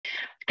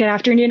Good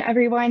afternoon,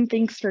 everyone.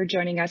 Thanks for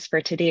joining us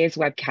for today's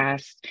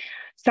webcast.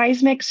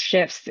 Seismic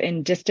shifts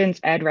in distance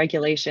ed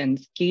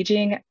regulations,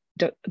 gauging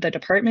the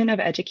Department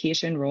of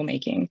Education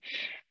rulemaking.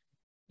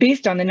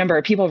 Based on the number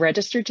of people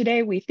registered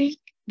today, we think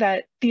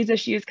that these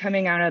issues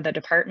coming out of the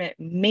department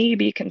may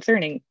be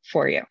concerning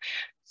for you.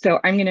 So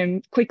I'm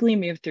going to quickly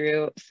move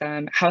through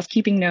some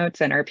housekeeping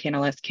notes, and our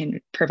panelists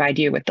can provide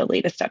you with the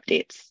latest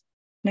updates.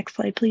 Next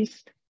slide,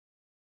 please.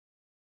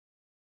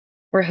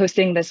 We're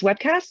hosting this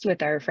webcast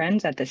with our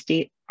friends at the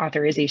State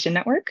Authorization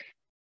Network.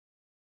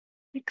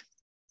 Thanks.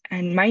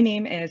 And my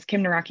name is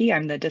Kim Naraki.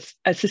 I'm the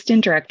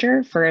Assistant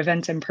Director for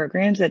Events and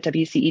Programs at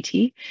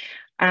WCET.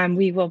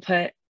 We will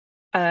put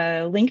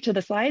a link to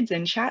the slides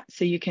in chat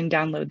so you can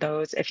download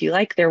those if you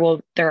like. There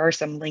are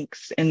some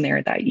links in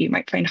there that you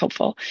might find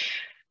helpful.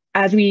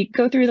 As we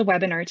go through the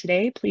webinar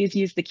today, please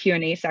use the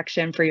Q&A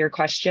section for your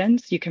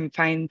questions. You can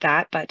find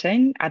that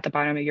button at the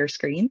bottom of your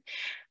screen.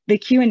 The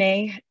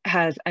Q&A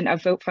has an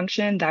upvote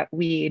function that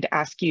we'd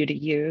ask you to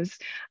use.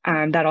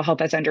 That'll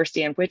help us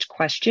understand which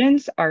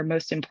questions are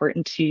most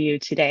important to you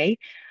today.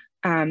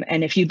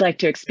 And if you'd like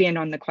to expand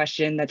on the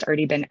question that's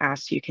already been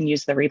asked, you can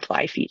use the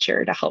reply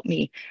feature to help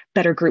me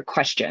better group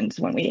questions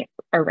when we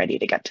are ready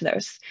to get to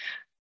those.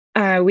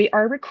 We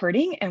are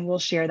recording and we'll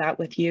share that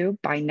with you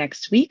by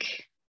next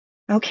week.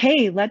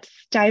 Okay, let's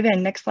dive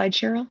in. Next slide,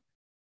 Cheryl.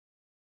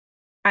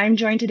 I'm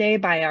joined today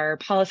by our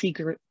policy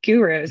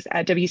gurus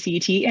at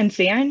WCET and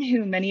SAN,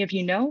 who many of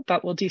you know,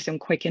 but we'll do some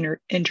quick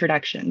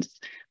introductions.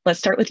 Let's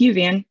start with you,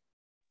 Van.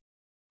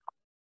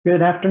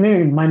 Good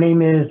afternoon. My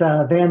name is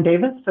Van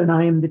Davis, and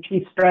I am the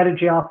Chief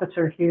Strategy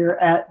Officer here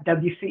at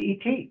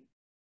WCET.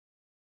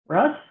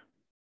 Russ?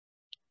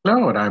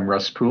 Hello, and I'm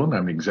Russ Poole, and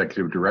I'm the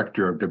Executive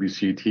Director of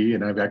WCET,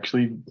 and I've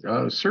actually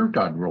served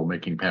on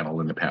rulemaking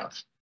panel in the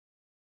past.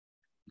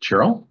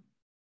 Cheryl?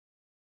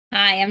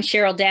 Hi, I'm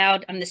Cheryl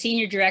Dowd. I'm the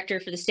Senior Director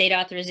for the State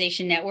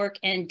Authorization Network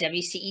and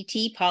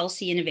WCET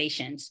Policy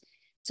Innovations.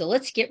 So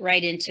let's get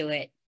right into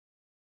it.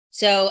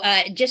 So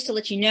just to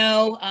let you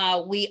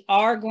know, we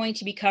are going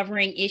to be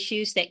covering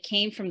issues that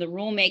came from the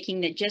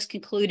rulemaking that just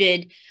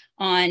concluded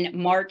on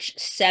March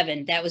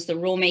 7. That was the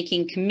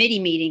rulemaking committee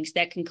meetings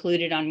that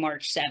concluded on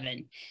March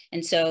 7.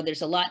 And so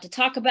there's a lot to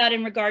talk about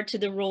in regard to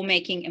the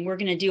rulemaking, and we're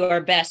going to do our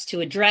best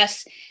to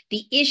address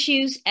the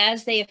issues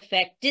as they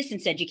affect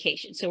distance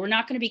education. So we're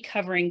not going to be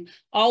covering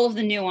all of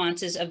the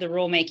nuances of the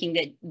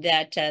rulemaking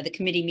that the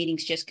committee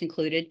meetings just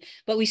concluded,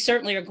 but we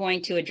certainly are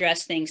going to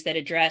address things that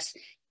address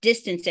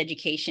distance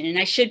education. And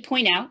I should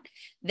point out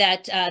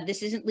that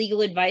this isn't legal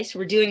advice.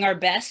 We're doing our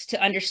best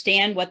to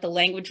understand what the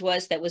language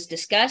was that was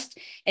discussed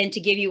and to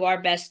give you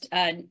our best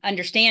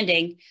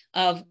understanding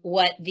of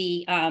what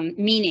the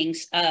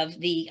meanings of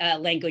the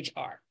language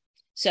are.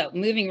 So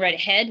moving right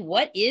ahead,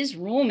 what is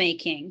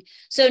rulemaking?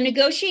 So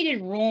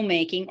negotiated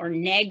rulemaking, or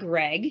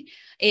NEG-REG,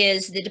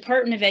 is the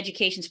Department of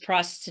Education's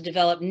process to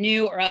develop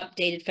new or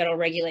updated federal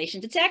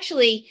regulations. It's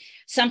actually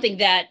something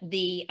that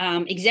the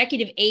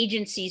executive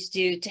agencies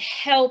do to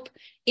help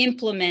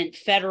implement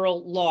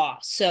federal law.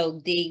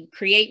 So they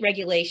create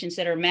regulations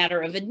that are a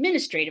matter of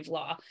administrative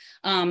law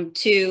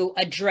to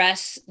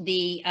address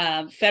the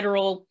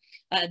federal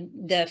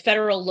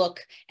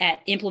look at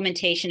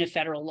implementation of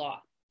federal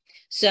law.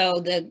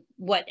 So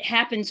what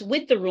happens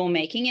with the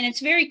rulemaking, and it's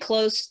very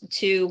close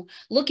to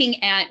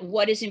looking at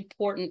what is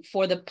important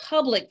for the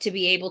public to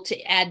be able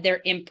to add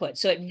their input.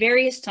 So at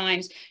various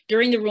times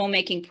during the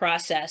rulemaking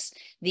process,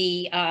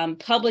 the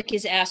public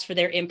is asked for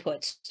their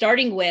input,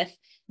 starting with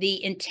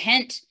the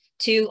intent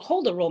to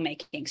hold a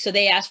rulemaking. So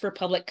they ask for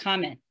public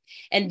comment.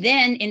 And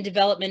then in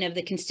development of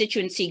the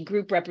constituency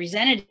group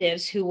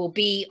representatives who will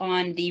be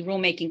on the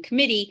rulemaking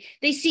committee,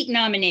 they seek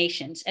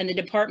nominations, and the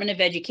Department of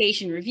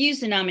Education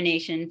reviews the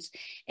nominations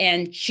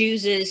and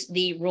chooses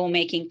the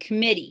rulemaking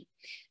committee.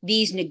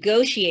 These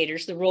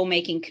negotiators, the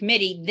rulemaking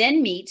committee,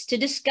 then meets to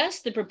discuss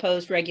the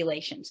proposed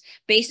regulations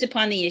based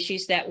upon the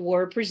issues that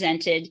were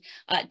presented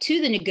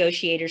to the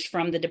negotiators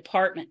from the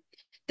department.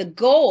 The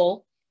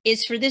goal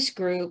is for this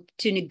group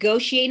to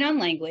negotiate on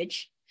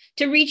language,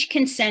 to reach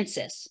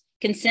consensus.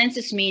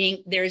 Consensus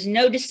meaning there is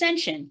no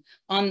dissension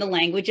on the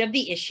language of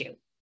the issue.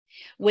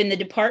 When the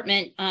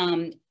department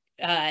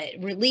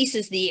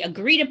releases the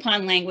agreed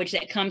upon language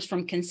that comes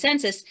from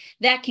consensus,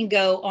 that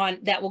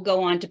will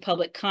go on to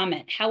public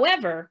comment.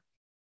 However,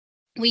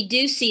 we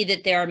do see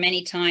that there are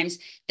many times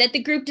that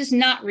the group does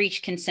not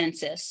reach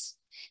consensus.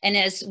 And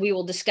as we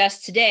will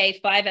discuss today,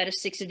 5 out of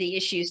 6 of the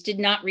issues did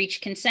not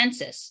reach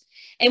consensus.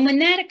 And when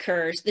that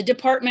occurs, the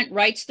department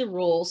writes the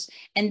rules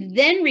and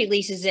then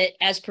releases it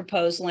as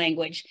proposed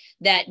language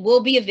that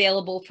will be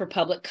available for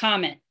public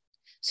comment.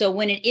 So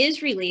when it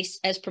is released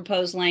as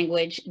proposed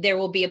language, there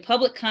will be a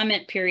public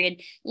comment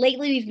period.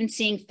 Lately, we've been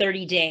seeing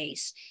 30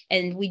 days.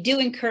 And we do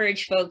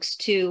encourage folks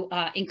to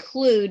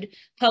include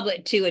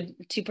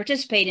to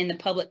participate in the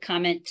public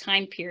comment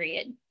time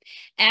period.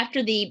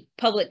 After the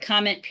public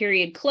comment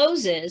period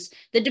closes,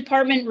 the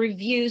department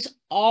reviews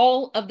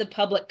all of the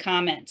public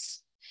comments.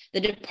 The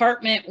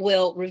department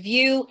will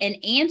review and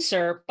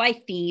answer by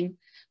theme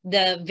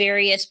the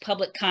various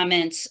public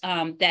comments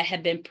that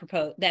have been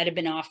proposed, that have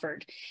been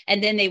offered.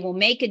 And then they will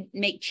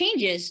make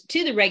changes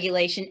to the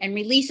regulation and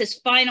release as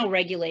final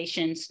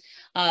regulations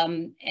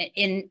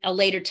in a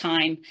later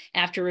time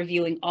after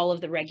reviewing all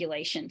of the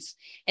regulations.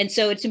 And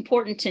so it's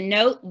important to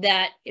note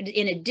that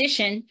in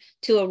addition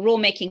to a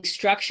rulemaking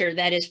structure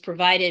that is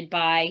provided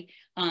by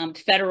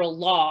federal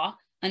law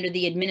under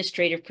the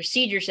Administrative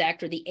Procedures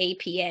Act, or the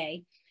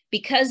APA,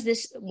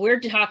 because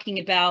we're talking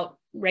about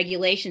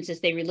regulations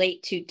as they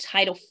relate to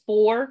Title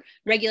IV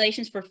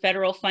regulations for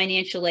federal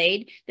financial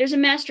aid, there's a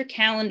master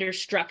calendar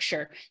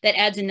structure that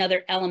adds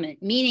another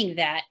element, meaning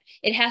that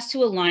it has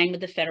to align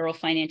with the federal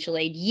financial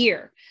aid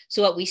year.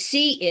 So what we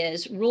see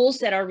is rules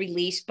that are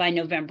released by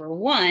November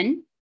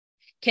 1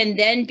 can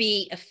then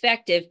be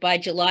effective by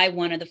July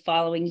 1 of the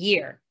following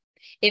year.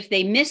 If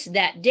they miss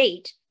that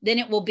date, then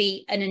it will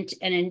be an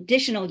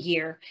additional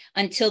year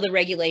until the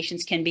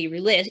regulations can be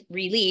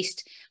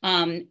released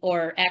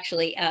or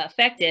actually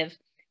effective,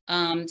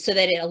 so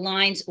that it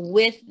aligns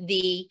with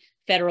the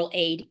federal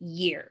aid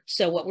year.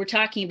 So what we're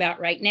talking about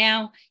right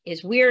now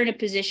is we're in a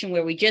position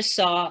where we just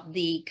saw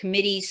the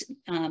committees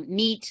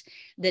meet.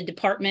 The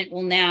department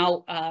will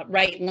now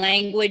write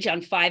language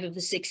on 5 of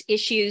the 6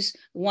 issues.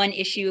 1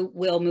 issue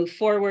will move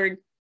forward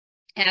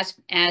as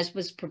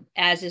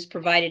is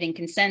provided in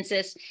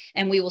consensus,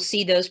 and we will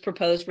see those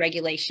proposed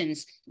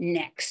regulations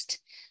next.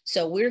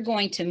 So we're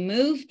going to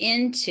move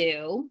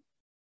into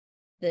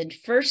the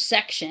first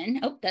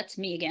section. Oh, that's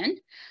me again.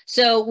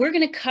 So we're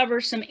going to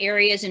cover some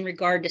areas in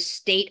regard to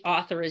state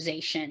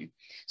authorization.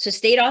 So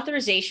state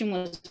authorization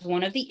was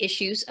one of the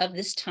issues of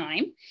this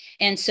time.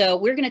 And so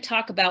we're going to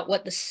talk about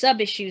what the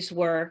sub-issues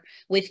were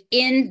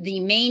within the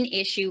main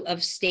issue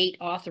of state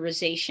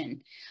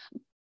authorization.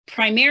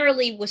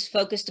 Primarily was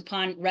focused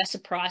upon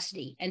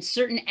reciprocity and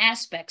certain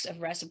aspects of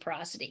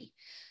reciprocity.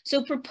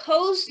 So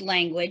proposed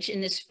language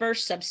in this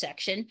first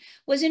subsection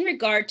was in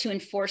regard to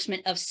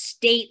enforcement of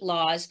state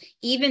laws,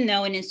 even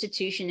though an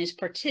institution is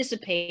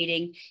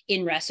participating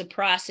in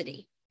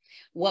reciprocity.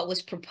 What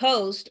was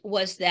proposed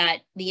was that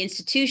the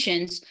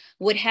institutions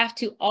would have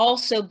to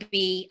also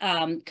be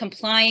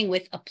complying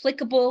with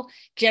applicable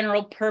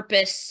general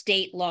purpose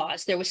state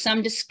laws. There was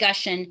some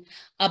discussion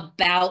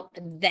about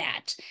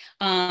that.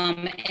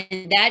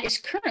 And that is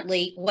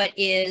currently what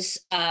is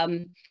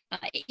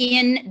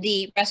in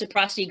the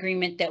reciprocity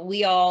agreement that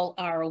we all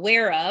are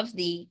aware of,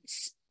 the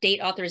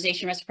State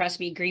Authorization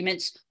Reciprocity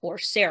Agreements, or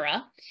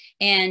SARA.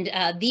 And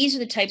these are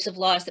the types of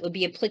laws that would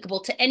be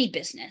applicable to any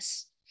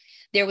business.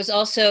 There was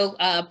also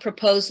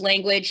proposed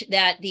language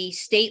that the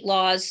state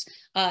laws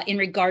in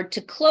regard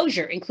to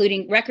closure,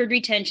 including record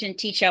retention,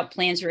 teach-out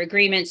plans or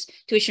agreements,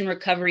 tuition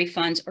recovery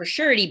funds, or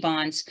surety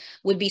bonds,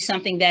 would be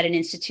something that an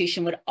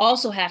institution would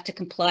also have to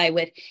comply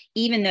with,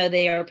 even though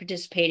they are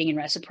participating in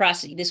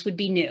reciprocity. This would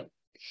be new.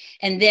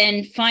 And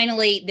then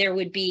finally, there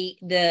would be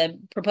the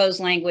proposed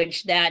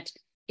language that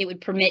it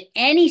would permit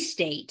any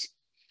state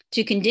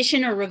to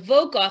condition or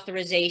revoke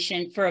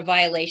authorization for a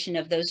violation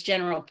of those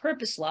general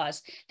purpose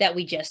laws that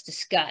we just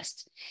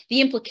discussed. The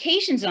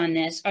implications on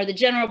this are the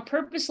general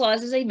purpose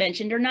laws, as I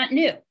mentioned, are not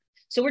new.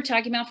 So we're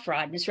talking about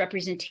fraud,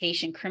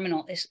 misrepresentation,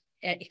 criminal,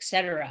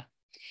 etc.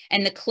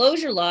 And the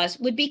closure laws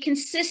would be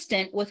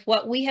consistent with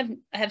what we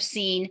have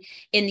seen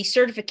in the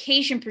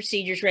certification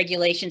procedures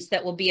regulations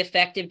that will be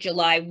effective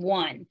July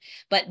 1.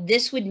 But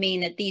this would mean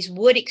that these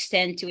would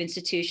extend to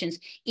institutions,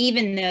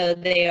 even though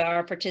they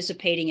are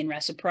participating in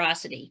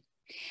reciprocity.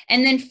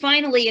 And then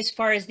finally, as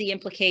far as the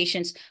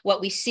implications, what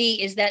we see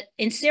is that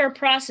in SARA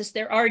process,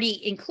 there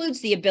already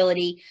includes the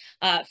ability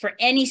for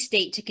any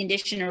state to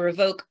condition or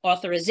revoke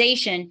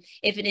authorization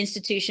if an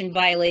institution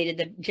violated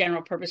the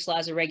general purpose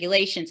laws or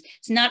regulations.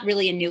 It's not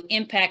really a new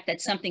impact.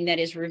 That's something that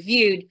is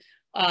reviewed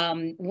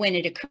when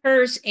it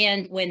occurs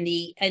and when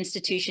the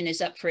institution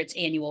is up for its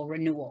annual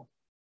renewal.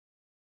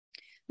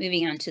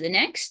 Moving on to the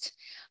next.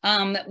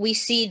 We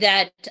see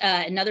that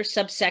another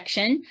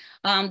subsection,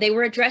 they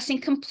were addressing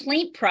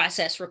complaint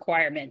process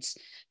requirements.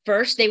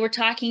 First, they were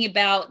talking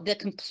about the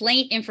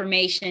complaint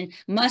information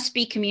must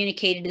be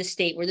communicated to the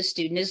state where the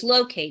student is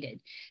located.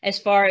 As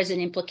far as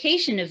an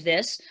implication of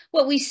this,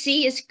 what we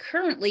see is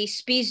currently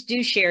SPEs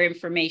do share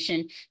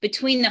information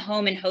between the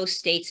home and host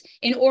states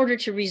in order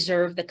to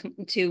resolve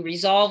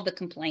the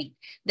complaint.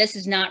 This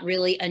is not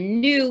really a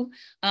new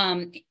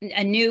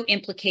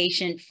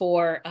implication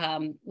for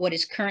what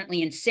is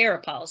currently in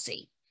SARA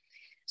policy.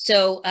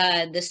 So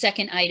the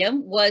second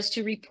item was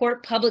to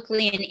report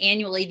publicly and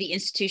annually the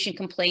institution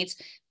complaints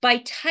by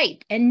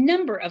type and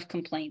number of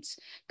complaints.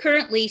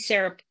 Currently,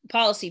 SARA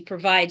policy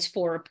provides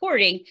for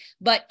reporting,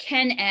 but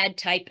can add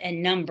type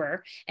and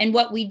number. And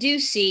what we do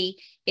see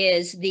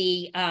is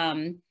the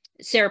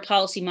SARA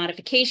policy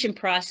modification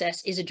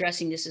process is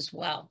addressing this as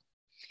well.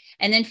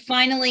 And then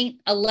finally,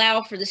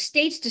 allow for the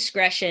state's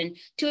discretion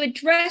to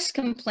address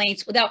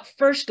complaints without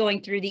first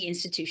going through the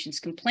institution's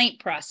complaint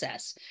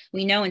process.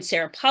 We know in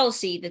SARA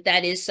policy that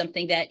that is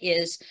something that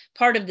is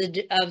part of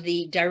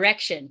the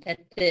direction, that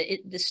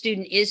the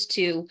student is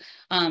to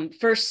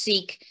first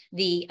seek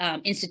the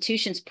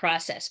institution's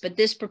process. But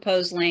this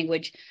proposed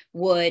language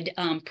would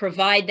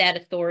provide that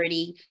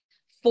authority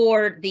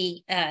for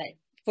the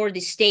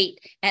state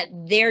at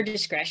their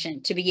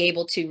discretion to be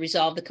able to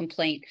resolve the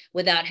complaint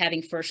without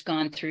having first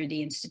gone through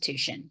the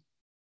institution.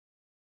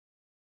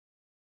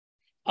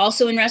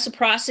 Also in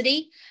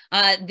reciprocity,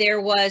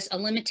 there was a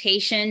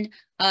limitation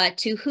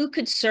to who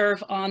could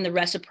serve on the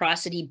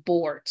reciprocity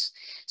boards.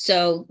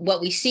 So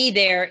what we see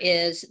there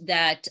is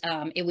that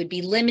it would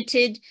be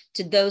limited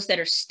to those that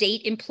are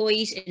state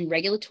employees in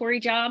regulatory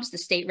jobs, the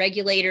state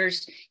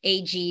regulators,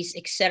 AGs,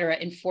 et cetera,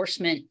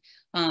 enforcement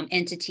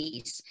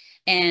entities.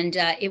 And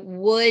it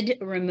would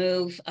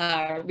remove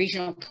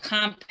regional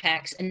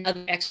compacts and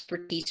other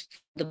expertise from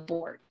the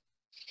board.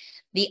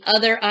 The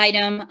other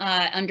item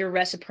under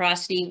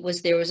reciprocity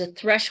was there was a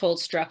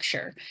threshold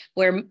structure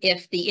where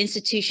if the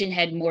institution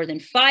had more than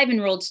 5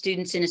 enrolled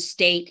students in a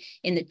state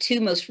in the 2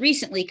 most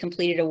recently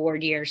completed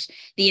award years,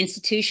 the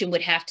institution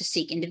would have to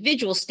seek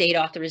individual state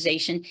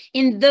authorization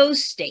in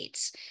those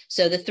states.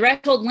 So the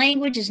threshold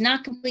language is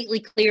not completely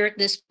clear at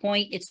this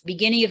point. It's the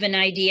beginning of an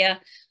idea.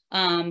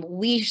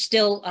 We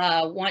still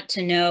want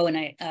to know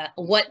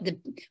what the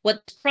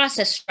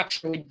process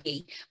structure would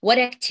be, what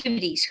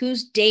activities,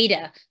 whose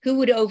data, who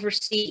would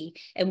oversee,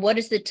 and what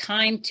is the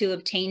time to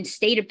obtain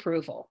state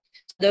approval.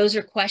 Those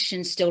are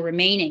questions still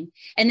remaining.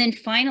 And then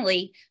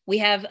finally, we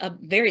have a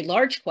very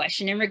large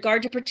question in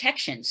regard to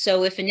protection.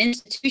 So if an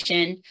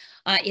institution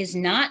is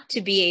not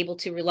to be able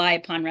to rely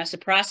upon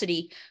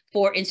reciprocity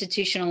for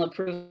institutional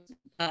approval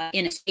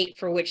in a state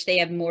for which they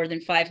have more than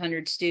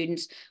 500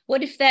 students,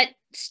 what if that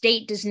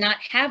state does not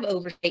have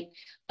oversight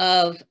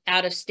of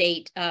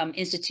out-of-state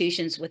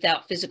institutions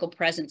without physical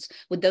presence?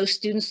 Would those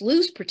students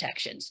lose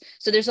protections?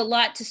 So there's a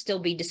lot to still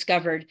be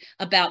discovered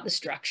about the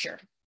structure.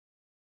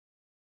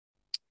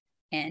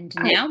 And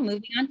now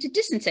moving on to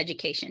distance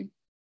education.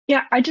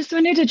 Yeah, I just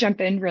wanted to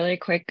jump in really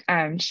quick,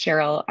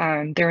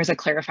 Cheryl. There was a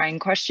clarifying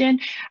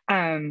question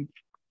from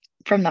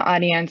the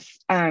audience.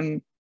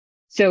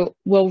 So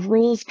will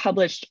rules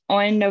published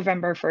on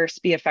November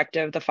 1st be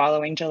effective the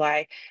following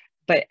July,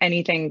 but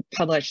anything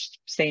published,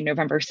 say,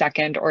 November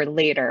 2nd or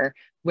later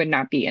would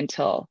not be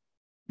until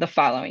the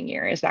following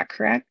year? Is that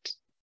correct?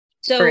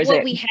 So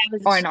what we have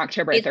is on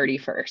October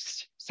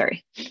 31st.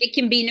 Sorry. It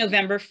can be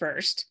November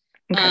 1st.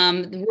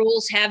 Okay. The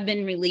rules have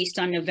been released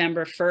on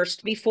November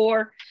 1st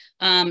before.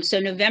 So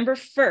November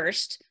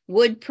 1st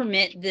would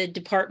permit the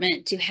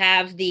department to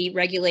have the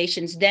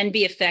regulations then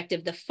be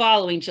effective the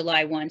following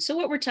July 1. So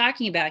what we're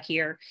talking about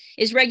here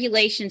is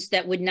regulations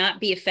that would not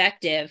be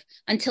effective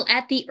until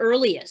at the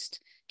earliest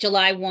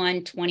July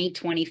 1,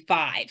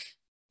 2025.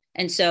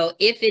 And so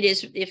if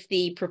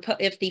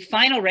the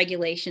final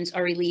regulations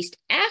are released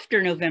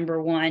after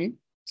November 1,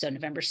 so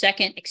November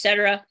 2nd, et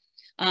cetera,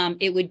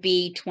 it would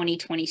be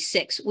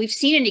 2026. We've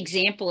seen an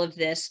example of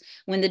this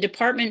when the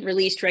department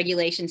released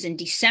regulations in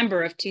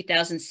December of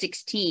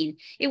 2016.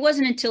 It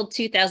wasn't until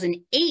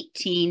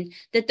 2018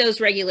 that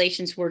those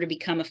regulations were to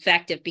become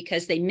effective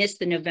because they missed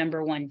the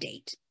November 1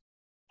 date.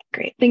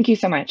 Great, thank you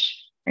so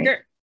much. Great. Sure.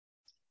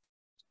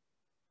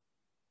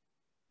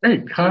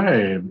 Hey, hi,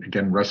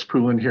 again, Russ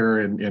Poulin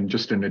here, and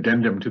just an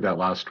addendum to that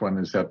last one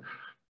is that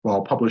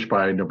while published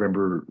by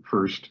November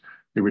 1st,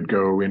 it would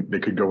go in, they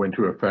could go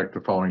into effect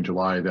the following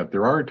July, that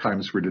there are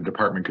times where the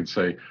department could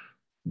say,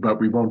 but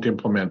we won't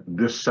implement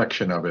this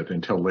section of it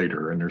until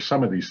later. And there's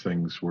some of these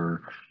things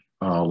where,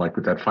 like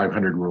with that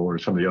 500 rule or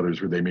some of the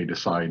others where they may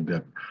decide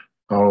that,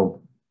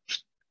 oh,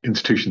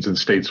 institutions and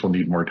states will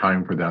need more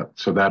time for that.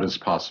 So that is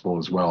possible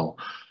as well.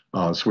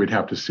 So we'd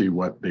have to see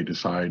what they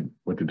decide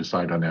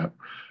on that.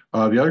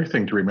 The other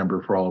thing to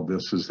remember for all of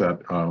this is that,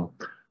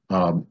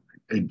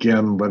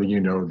 again, letting you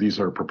know, these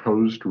are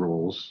proposed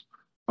rules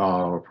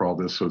for all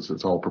this. So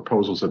it's all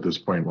proposals at this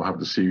point. We'll have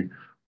to see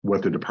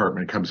what the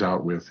department comes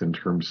out with in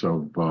terms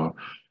of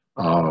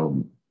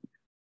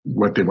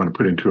what they want to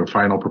put into a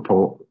final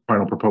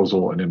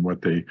proposal and then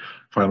what they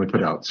finally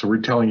put out. So we're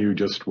telling you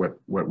just what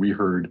we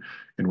heard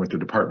and what the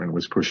department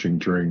was pushing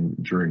during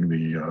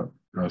the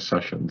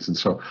sessions. And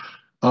so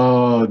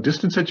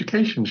distance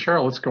education,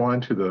 Cheryl, let's go on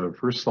to the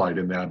first slide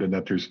in that, and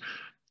that there's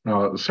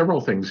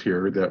several things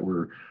here that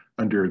were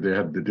under. They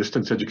had the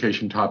distance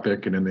education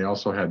topic, and then they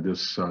also had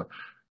this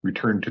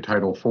return to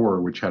Title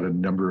IV, which had a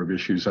number of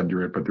issues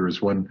under it. But there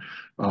was one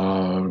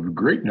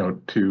great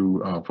note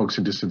to folks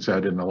in distance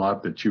ed and a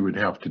lot that you would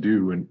have to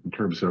do in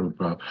terms of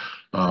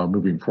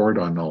moving forward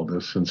on all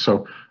this. And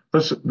so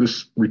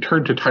this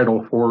return to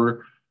Title IV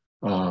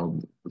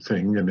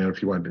thing, and then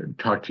if you want to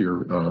talk to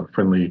your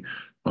friendly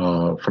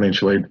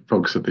financial aid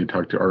folks that they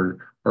talk to, are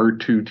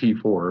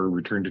R2T4,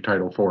 return to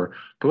Title IV.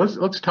 But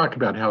let's talk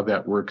about how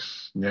that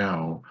works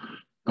now.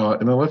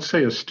 And then let's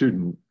say a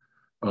student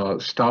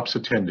stops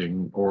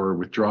attending or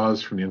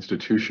withdraws from the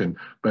institution,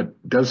 but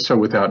does so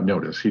without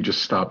notice. He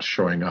just stops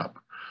showing up.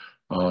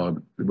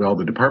 Well,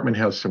 the department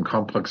has some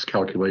complex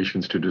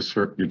calculations to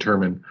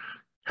determine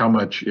how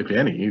much, if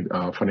any,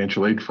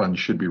 financial aid funds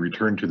should be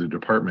returned to the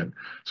department.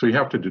 So you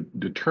have to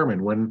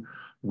determine when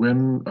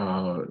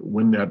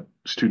that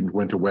student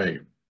went away.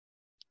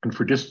 And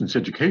for distance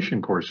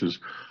education courses,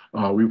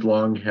 we've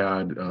long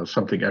had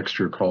something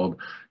extra called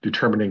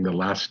determining the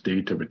last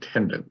date of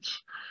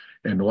attendance.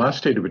 And the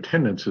last date of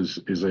attendance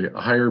is a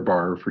higher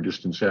bar for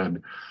distance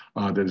ed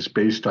that is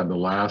based on the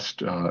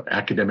last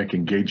academic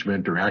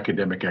engagement or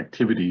academic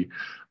activity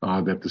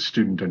that the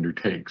student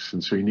undertakes.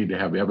 And so you need to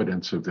have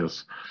evidence of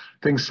this.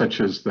 Things such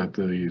as that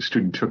the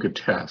student took a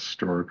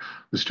test, or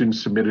the student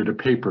submitted a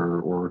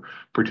paper, or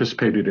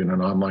participated in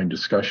an online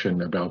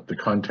discussion about the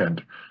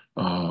content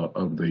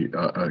of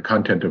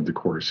the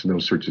course, and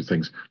those sorts of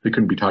things. They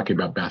couldn't be talking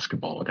about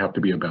basketball. It'd have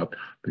to be about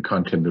the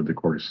content of the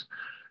course.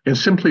 And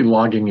simply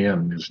logging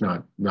in is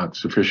not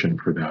sufficient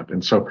for that.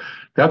 And so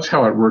that's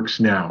how it works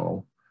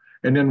now.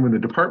 And then when the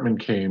department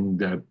came,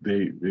 that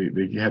they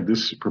had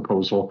this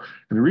proposal,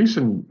 and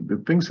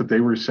the things that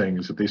they were saying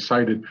is that they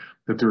cited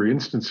that there were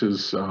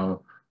instances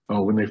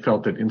when they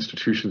felt that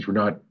institutions were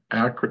not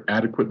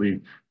adequately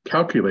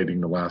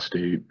calculating the last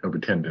date of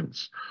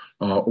attendance,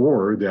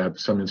 or that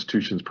some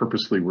institutions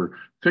purposely were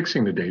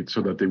fixing the date so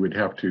that they would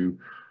have to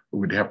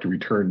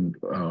return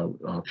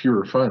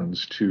fewer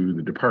funds to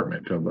the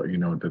department,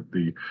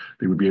 that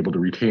they would be able to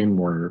retain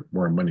more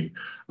money.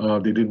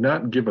 They did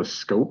not give a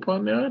scope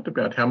on that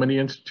about how many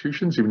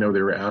institutions, even though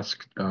they were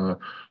asked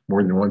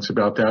more than once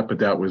about that, but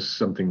that was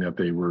something that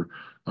they were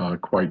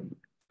quite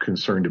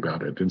concerned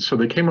about it. And so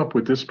they came up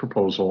with this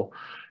proposal,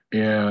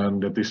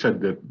 and that they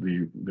said that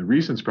the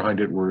reasons behind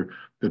it were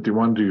that they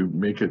wanted to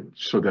make it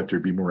so that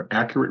there'd be more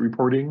accurate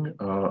reporting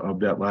of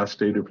that last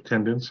date of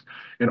attendance,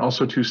 and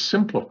also to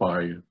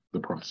simplify the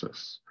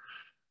process.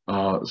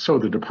 So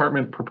the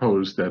department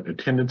proposed that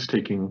attendance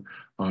taking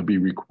be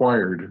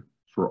required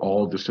for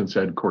all distance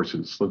ed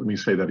courses. Let me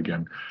say that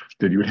again,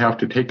 that you would have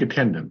to take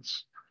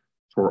attendance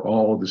for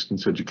all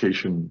distance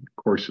education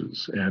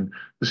courses. And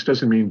this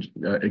doesn't mean,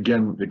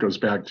 again, it goes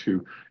back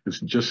to,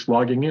 it's just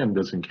logging in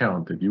doesn't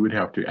count, that you would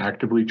have to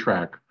actively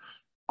track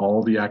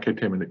all the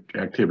academic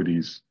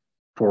activities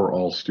for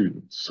all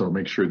students. So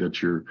make sure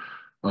that you're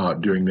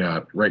doing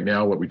that. Right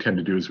now, what we tend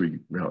to do is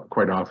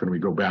quite often we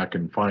go back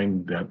and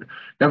find that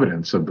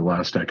evidence of the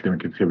last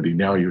academic activity.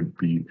 Now you'd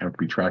have to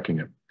be tracking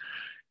it.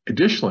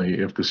 Additionally,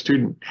 if the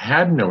student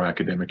had no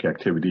academic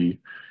activity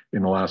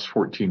in the last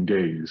 14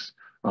 days,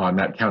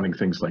 not counting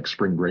things like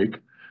spring break,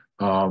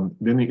 then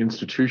the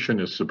institution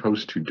is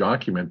supposed to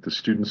document the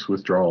student's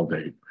withdrawal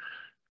date.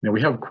 Now,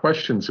 we have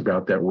questions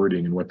about that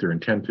wording and what their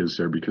intent is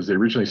there, because they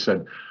originally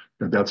said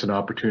that that's an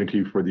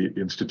opportunity for the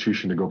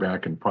institution to go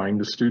back and find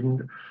the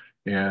student.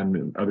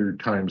 And other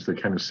times they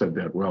kind of said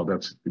that, well,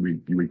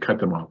 we cut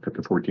them off at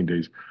the 14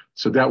 days.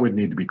 So that would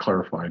need to be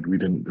clarified. We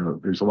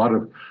didn't, there's a lot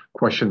of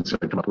questions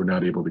that come up we're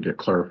not able to get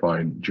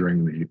clarified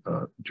during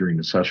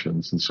the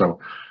sessions. And so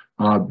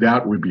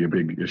that would be a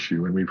big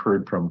issue. And we've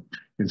heard from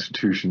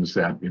institutions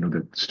that,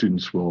 that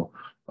students will,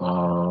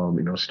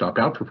 stop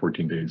out for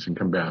 14 days and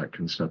come back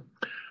and stuff.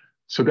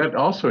 So that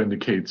also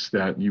indicates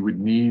that you would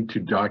need to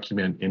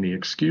document any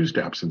excused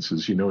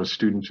absences. A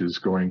student is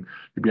going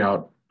to be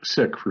out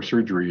sick for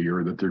surgery,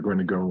 or that they're going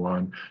to go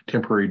on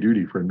temporary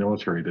duty for the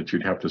military, that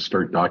you'd have to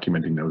start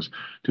documenting those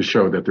to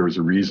show that there was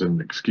a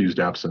reason, excused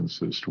absence,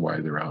 as to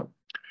why they're out.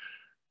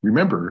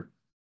 Remember,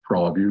 for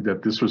all of you,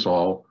 that this was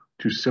all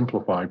to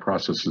simplify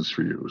processes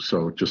for you.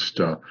 So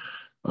just,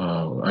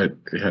 I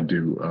had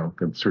to,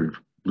 it sort of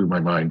blew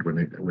my mind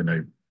when I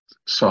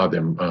saw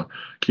them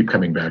keep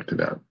coming back to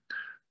that.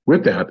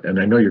 With that, and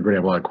I know you're going to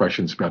have a lot of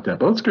questions about that,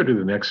 but let's go to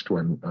the next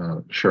one,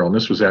 Cheryl. And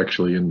this was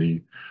actually in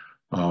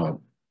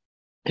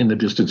the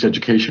distance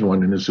education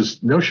one, and it's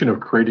this notion of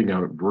creating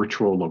a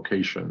virtual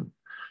location.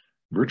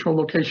 Virtual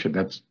location,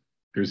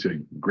 there's a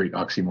great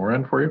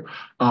oxymoron for you.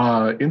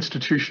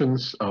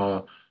 Institutions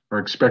are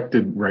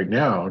expected right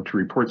now to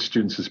report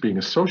students as being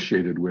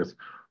associated with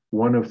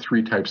one of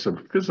three types of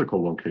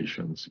physical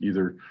locations,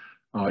 either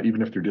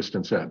even if they're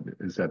distance ed.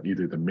 Is that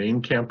either the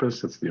main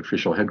campus, that's the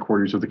official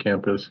headquarters of the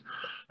campus,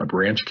 a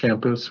branch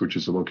campus, which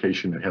is a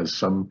location that has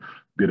some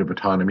bit of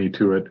autonomy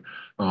to it,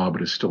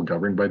 but is still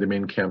governed by the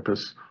main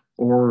campus,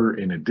 or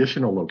an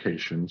additional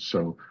location,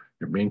 so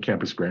your main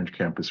campus, branch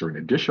campus, or an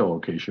additional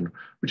location,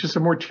 which is a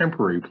more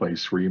temporary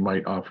place where you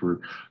might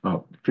offer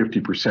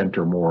 50%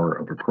 or more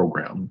of a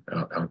program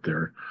out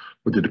there.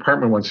 What the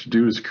department wants to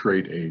do is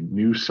create a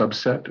new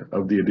subset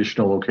of the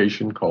additional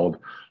location called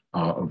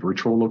a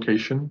virtual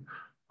location.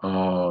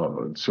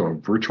 So a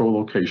virtual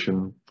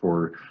location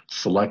for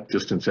select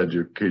distance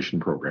education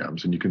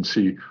programs. And you can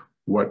see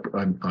what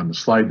on the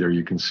slide there,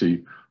 you can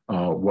see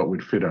what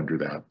would fit under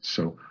that.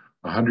 So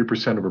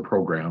 100% of a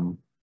program.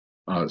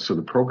 So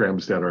the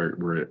programs that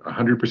where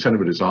 100%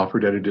 of it is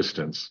offered at a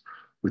distance,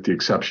 with the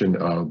exception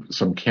of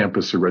some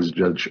campus or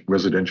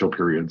residential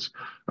periods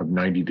of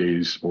 90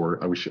 days,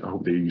 or I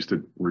hope they used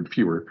the word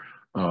fewer,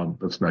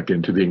 let's not get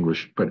into the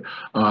English, but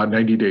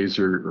 90 days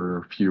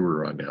or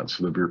fewer on that,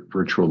 so the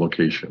virtual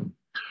location.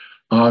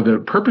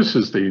 The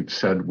purposes they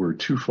said were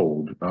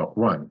twofold.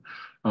 One,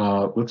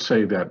 let's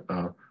say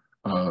that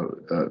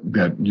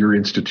that your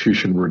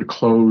institution were to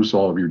close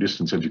all of your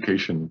distance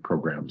education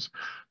programs.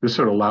 This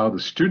would allow the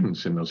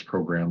students in those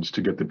programs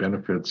to get the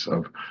benefits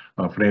of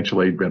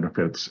financial aid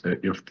benefits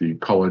if the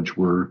college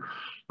were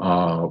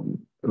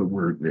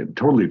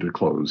totally to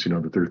close. You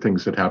know, that there are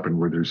things that happen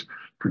where there's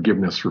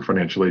forgiveness for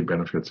financial aid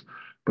benefits,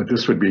 but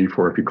this would be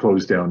for if you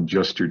close down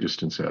just your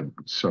distance ed.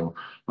 So,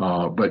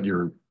 but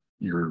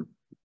the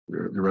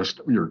rest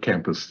of your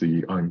campus,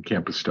 the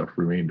on-campus stuff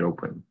remained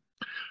open.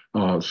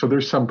 So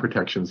there's some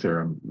protections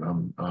there.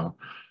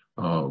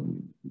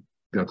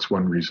 That's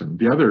one reason.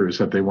 The other is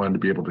that they wanted to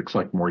be able to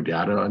collect more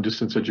data on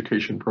distance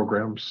education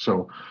programs.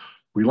 So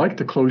we like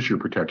the closure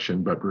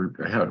protection, but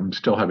I'm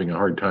still having a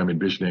hard time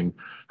envisioning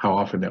how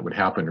often that would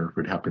happen, or if it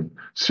would happen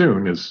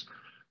soon, as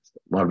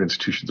a lot of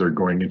institutions are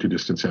going into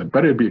distance ed.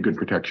 But it'd be a good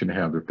protection to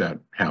have if that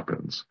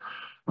happens.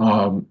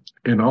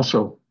 And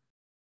also,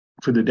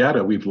 for the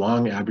data, we've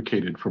long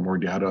advocated for more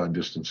data on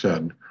distance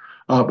ed.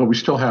 But we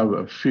still have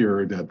a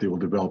fear that they will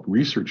develop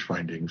research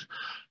findings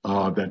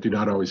that do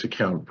not always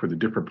account for the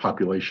different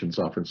populations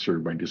often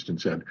served by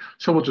distance ed.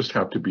 So we'll just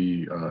have to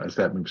be, as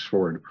that moves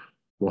forward,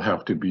 we'll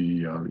have to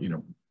be,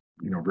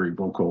 very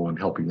vocal in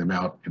helping them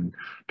out in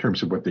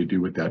terms of what they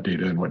do with that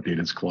data and what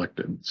data is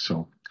collected.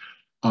 So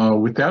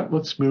with that,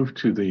 let's move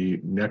to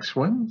the next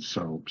one.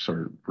 So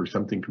for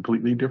something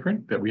completely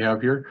different that we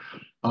have here.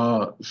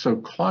 So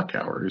clock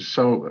hours.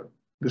 So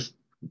this,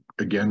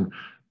 again,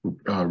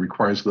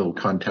 requires a little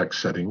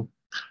context setting,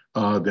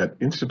 that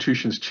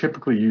institutions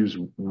typically use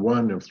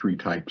one of three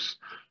types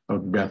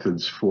of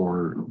methods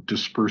for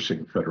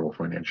dispersing federal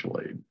financial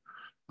aid.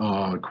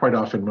 Quite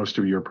often, most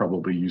of you are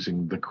probably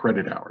using the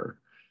credit hour.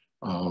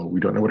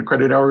 We don't know what a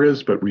credit hour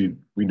is, but we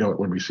know it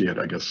when we see it,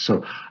 I guess.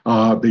 So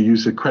they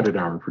use a credit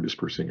hour for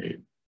dispersing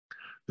aid.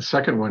 The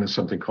second one is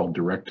something called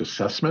direct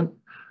assessment.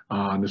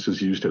 And this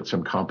is used at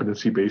some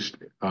competency-based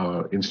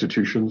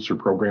institutions or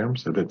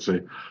programs, that it's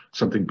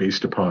something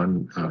based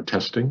upon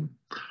testing.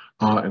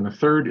 And the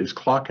third is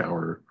clock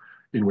hour,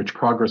 in which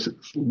progress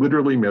is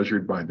literally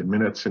measured by the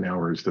minutes and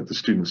hours that the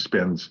student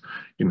spends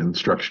in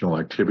instructional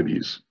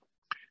activities.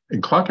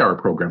 And clock hour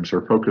programs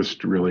are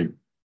focused really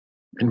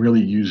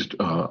used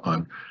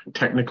on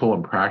technical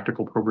and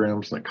practical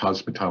programs like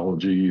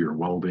cosmetology or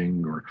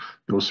welding or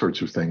those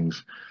sorts of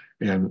things.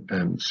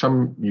 And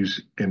some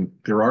use, and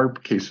there are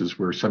cases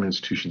where some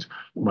institutions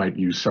might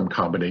use some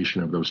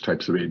combination of those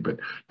types of aid, but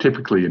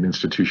typically an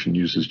institution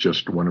uses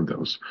just one of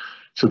those.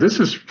 So this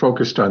is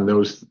focused on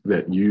those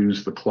that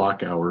use the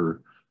clock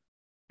hour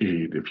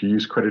aid. If you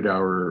use credit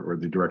hour or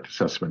the direct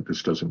assessment,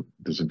 this doesn't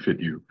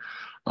fit you.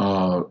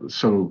 And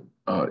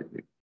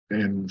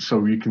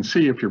so you can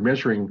see, if you're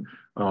measuring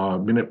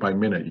minute by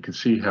minute, you can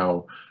see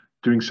how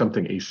doing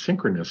something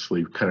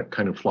asynchronously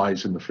kind of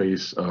flies in the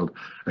face of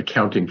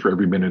accounting for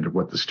every minute of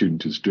what the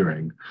student is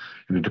doing.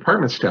 And the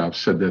department staff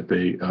said that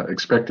they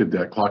expected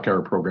that clock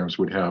hour programs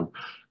would have,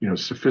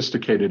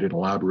 sophisticated and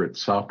elaborate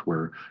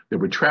software that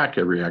would track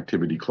every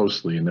activity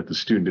closely, and that the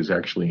student is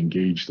actually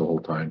engaged the whole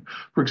time.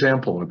 For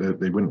example, that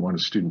they wouldn't want a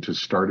student to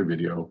start a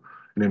video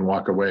and then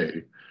walk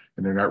away,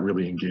 and they're not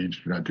really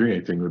engaged, they're not doing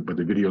anything, but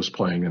the video's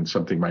playing and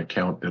something might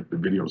count that the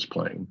video's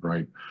playing,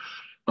 right?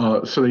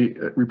 So they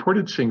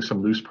reported seeing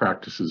some loose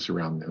practices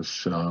around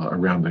this,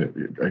 around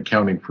the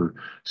accounting for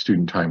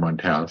student time on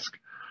task.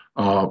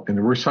 And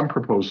there were some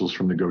proposals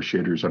from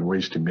negotiators on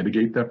ways to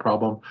mitigate that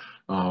problem,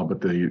 but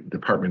the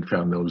department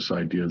found those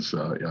ideas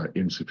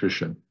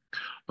insufficient.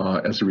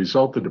 As a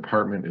result, the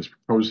department is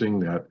proposing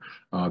that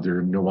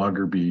there no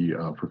longer be,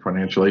 for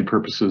financial aid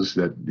purposes,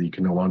 that you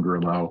can no longer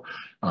allow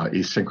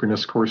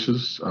asynchronous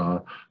courses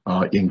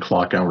in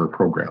clock hour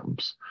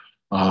programs.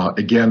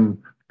 Again,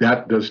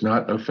 that does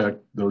not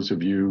affect those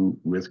of you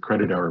with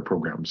credit hour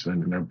programs,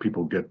 and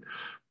people get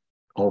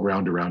all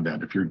around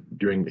that. If you're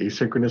doing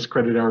asynchronous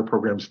credit hour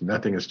programs,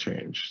 nothing has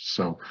changed.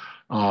 So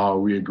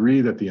we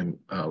agree that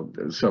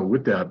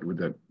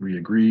we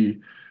agree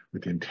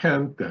with the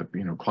intent that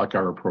clock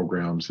hour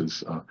programs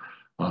is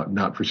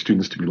not for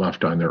students to be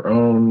left on their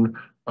own.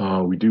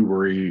 We do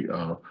worry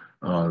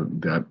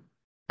that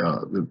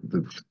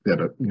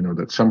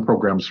some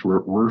programs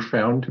were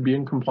found to be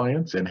in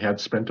compliance and had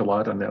spent a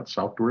lot on that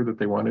software that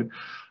they wanted,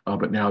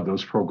 but now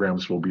those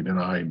programs will be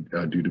denied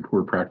due to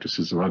poor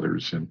practices of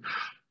others, and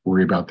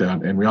worry about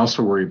that. And we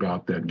also worry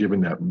about that,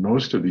 given that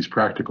most of these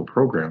practical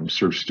programs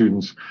serve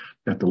students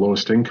at the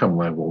lowest income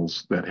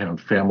levels that have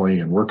family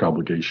and work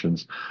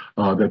obligations,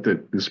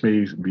 that this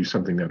may be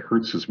something that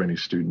hurts as many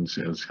students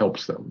as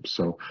helps them.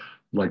 So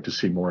I'd like to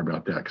see more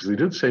about that, because they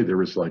did say there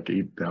was like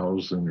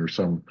 8,000 or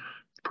some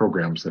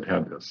programs that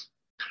had this.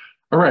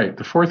 All right,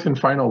 the fourth and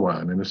final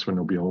one, and this one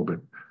will be a little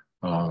bit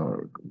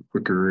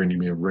quicker, and you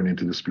may have run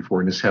into this before,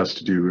 and this has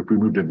to do, if we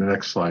move to the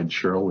next slide,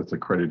 Cheryl, with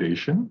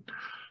accreditation.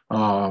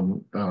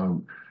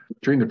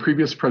 During the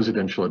previous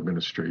presidential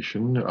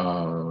administration,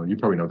 you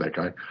probably know that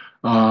guy,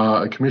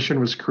 a commission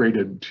was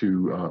created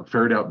to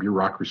ferret out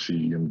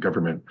bureaucracy in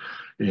government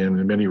and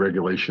the many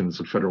regulations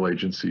of federal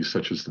agencies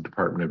such as the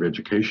Department of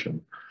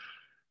Education.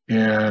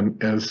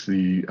 And as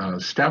the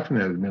staff in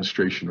that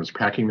administration was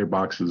packing their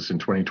boxes in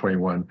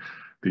 2021,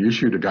 they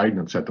issued a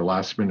guidance at the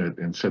last minute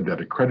and said that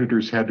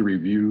accreditors had to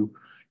review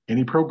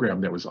any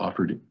program that was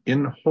offered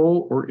in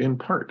whole or in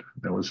part.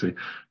 That was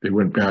they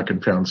went back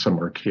and found some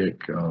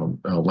archaic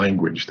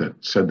language that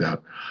said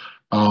that.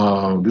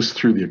 This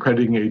threw the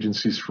accrediting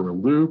agencies for a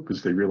loop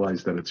as they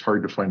realized that it's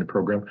hard to find a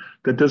program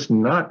that does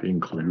not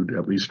include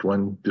at least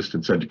one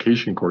distance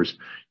education course,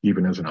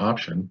 even as an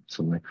option.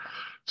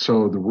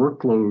 So the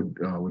workload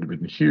would have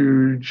been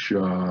huge.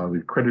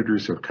 The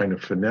accreditors have kind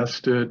of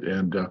finessed it,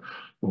 and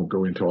we'll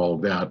go into all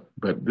of that.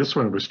 But this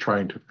one was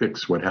trying to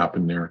fix what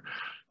happened there.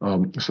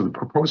 So the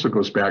proposal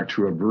goes back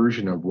to a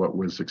version of what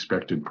was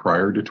expected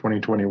prior to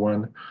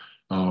 2021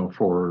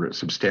 for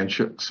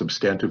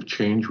substantive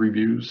change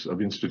reviews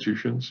of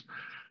institutions.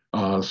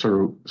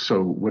 So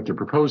what they're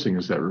proposing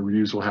is that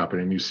reviews will happen,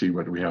 and you see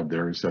what we have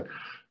there is that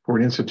for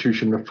an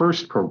institution, the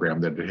first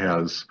program that it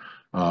has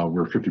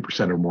where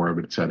 50% or more of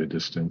it's at a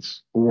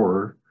distance,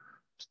 or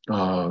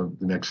the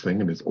next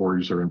thing, and its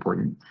ors are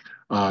important,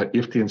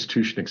 if the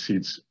institution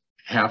exceeds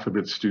half of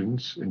its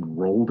students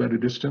enrolled at a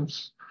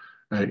distance,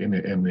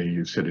 and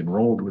they said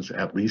enrolled was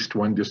at least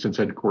one distance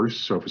ed course.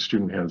 So if a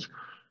student has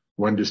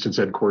one distance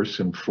ed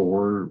course and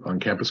 4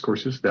 on-campus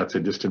courses, that's a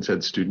distance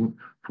ed student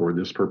for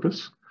this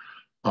purpose.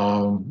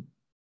 And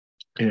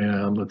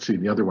let's see,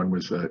 the other one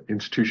was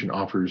institution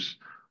offers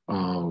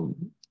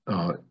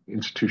at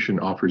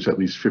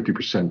least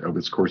 50% of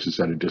its courses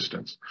at a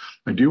distance.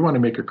 I do want to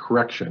make a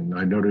correction.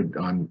 I noted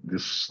on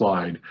this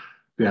slide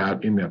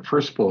that in that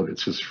first bullet, it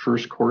says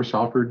first course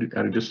offered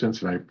at a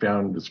distance, and I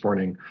found this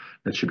morning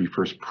that should be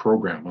first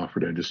program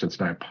offered at a distance,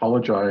 and I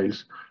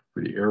apologize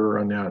for the error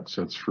on that.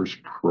 So it's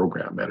first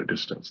program at a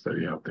distance that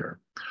you have there.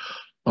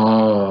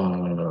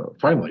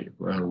 Finally,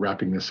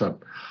 wrapping this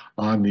up,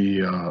 on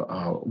the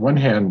one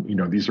hand,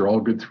 these are all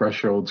good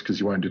thresholds because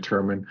you want to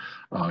determine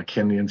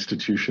can the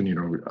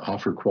institution,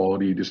 offer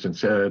quality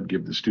distance ed,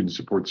 give the student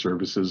support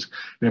services,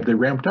 and if they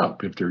ramped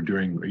up, if they're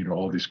doing,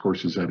 all these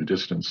courses at a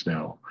distance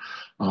now.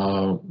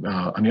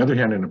 On the other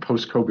hand, in a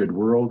post-COVID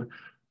world,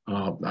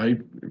 I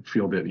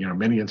feel that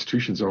many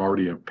institutions have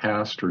already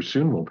passed or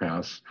soon will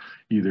pass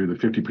either the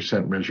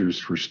 50% measures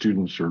for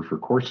students or for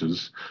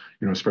courses,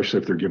 especially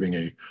if they're giving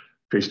a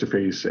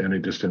face-to-face and a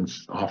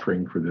distance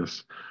offering for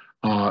this.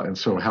 And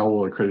so how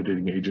will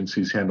accrediting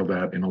agencies handle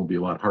that? And it'll be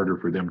a lot harder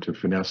for them to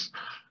finesse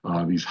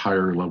these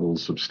higher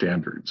levels of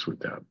standards with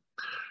that.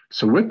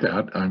 So with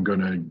that,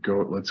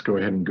 let's go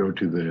ahead and go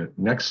to the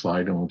next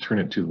slide, and we'll turn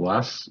it to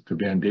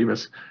Van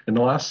Davis in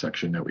the last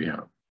section that we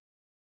have.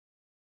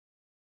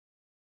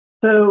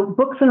 So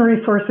books and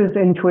resources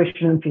in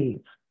tuition and fees.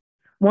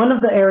 One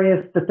of the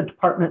areas that the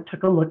department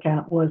took a look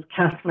at was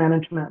cash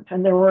management,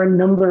 and there were a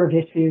number of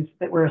issues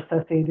that were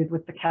associated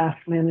with the cash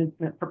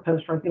management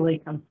proposed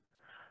regulations.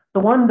 The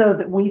one, though,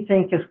 that we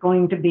think is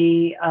going to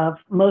be of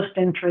most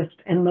interest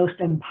and most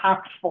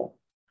impactful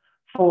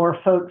for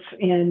folks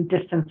in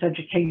distance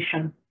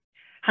education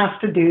has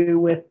to do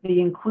with the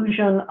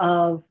inclusion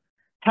of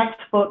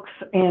textbooks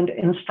and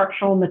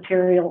instructional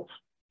materials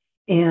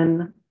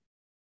in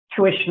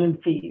tuition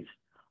and fees.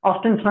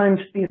 Oftentimes,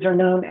 these are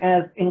known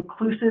as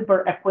inclusive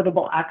or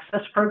equitable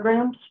access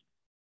programs.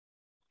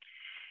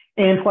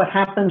 And what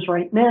happens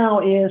right now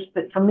is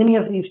that for many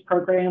of these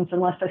programs,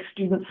 unless a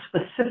student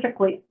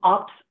specifically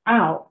opts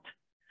out,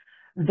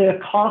 the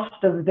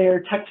cost of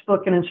their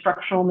textbook and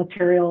instructional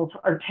materials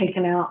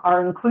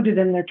are included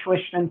in their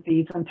tuition and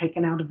fees and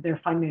taken out of their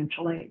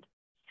financial aid.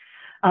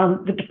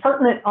 The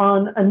department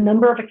on a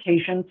number of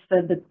occasions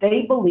said that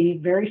they believe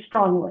very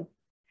strongly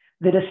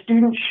that a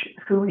student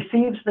who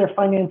receives their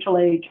financial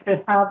aid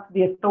should have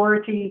the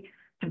authority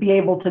to be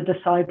able to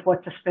decide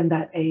what to spend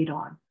that aid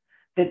on.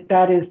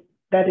 That is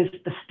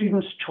the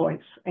student's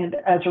choice. And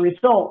as a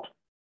result,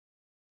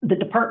 the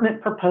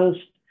department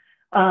proposed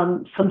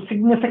some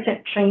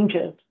significant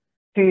changes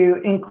to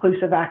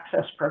inclusive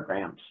access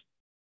programs.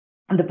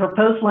 And the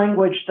proposed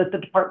language that the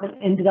department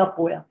ended up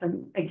with,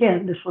 and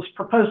again, this was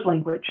proposed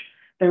language,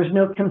 there was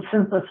no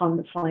consensus on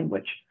this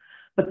language,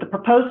 but the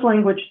proposed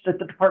language that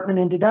the department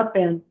ended up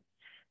in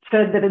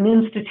said that an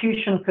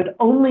institution could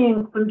only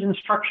include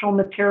instructional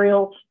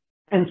materials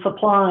and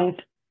supplies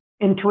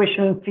in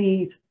tuition and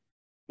fees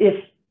if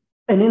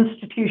an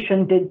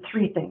institution did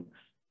 3 things.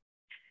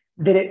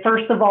 That it,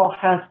 first of all,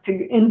 has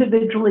to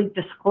individually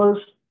disclose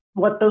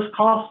what those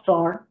costs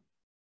are.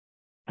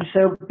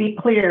 So be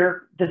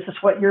clear, this is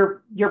what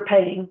you're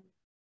paying.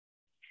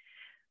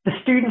 The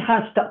student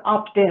has to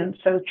opt in.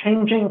 So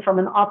changing from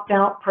an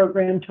opt-out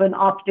program to an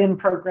opt-in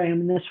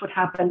program, and this would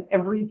happen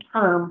every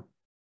term.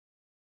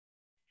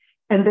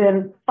 And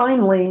then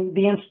finally,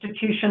 the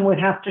institution would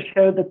have to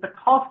show that the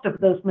cost of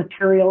those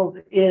materials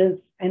is,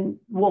 and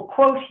we'll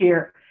quote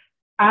here,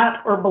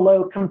 at or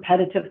below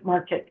competitive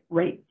market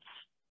rates.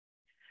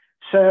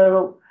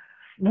 So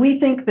We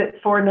think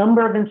that for a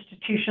number of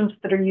institutions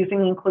that are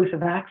using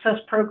inclusive access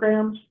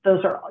programs,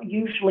 those are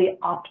usually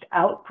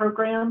opt-out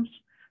programs.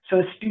 So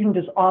a student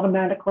is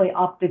automatically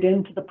opted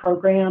into the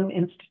program.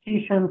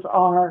 Institutions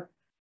are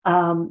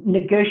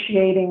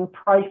negotiating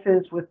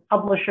prices with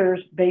publishers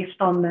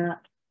based on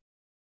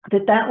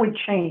that would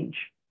change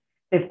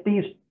if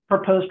these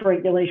proposed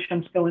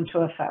regulations go into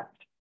effect.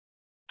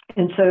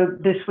 And so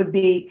this would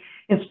be,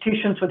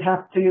 institutions would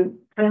have to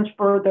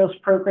transfer those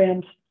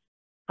programs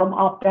from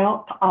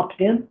opt-out to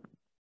opt-in.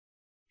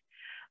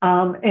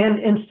 And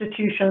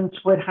institutions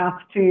would have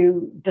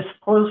to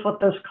disclose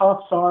what those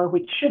costs are,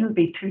 which shouldn't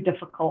be too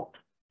difficult.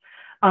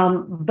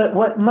 But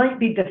what might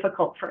be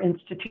difficult for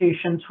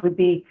institutions would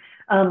be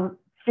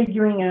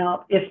figuring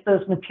out if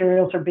those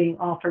materials are being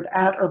offered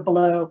at or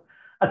below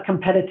a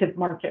competitive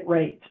market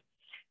rate.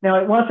 Now,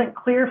 it wasn't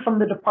clear from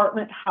the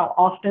department how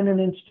often an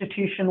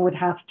institution would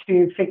have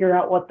to figure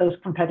out what those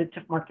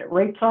competitive market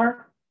rates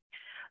are.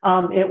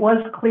 It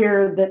was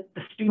clear that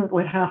the student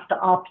would have to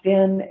opt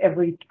in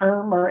every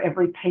term or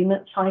every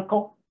payment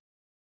cycle.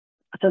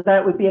 So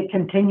that would be a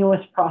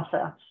continuous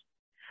process.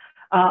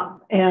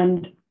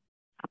 And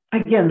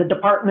again, the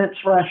department's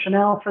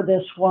rationale for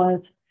this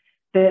was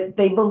that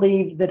they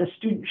believe that a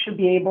student should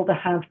be able to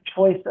have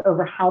choice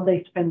over how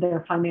they spend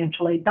their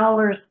financial aid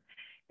dollars,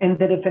 and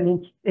that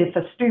if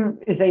a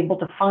student is able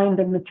to find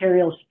the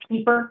materials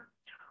cheaper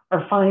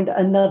or find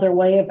another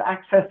way of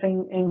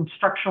accessing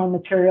instructional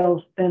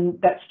materials, then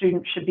that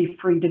student should be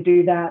free to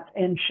do that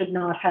and should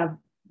not have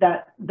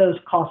those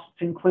costs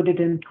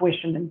included in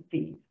tuition and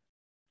fees.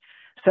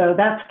 So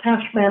that's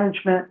cash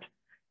management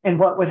and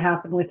what would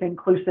happen with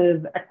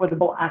inclusive,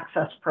 equitable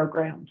access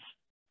programs.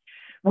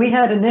 We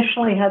had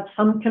initially had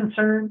some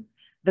concern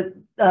that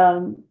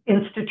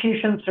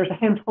institutions, there's a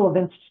handful of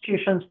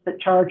institutions that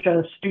charge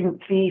a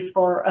student fee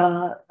for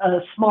a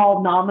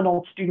small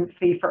nominal student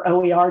fee for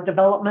OER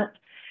development.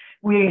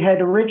 We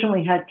had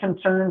originally had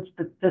concerns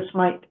that this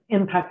might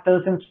impact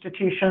those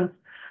institutions.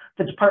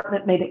 The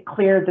department made it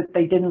clear that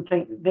they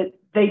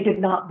did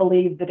not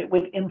believe that it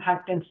would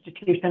impact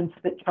institutions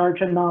that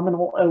charge a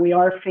nominal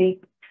OER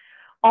fee.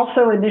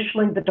 Also,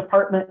 initially, the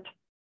department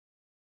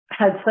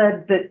had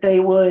said that they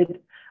would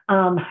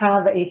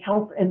have a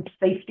health and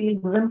safety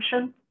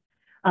exemption.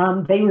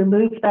 They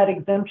removed that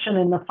exemption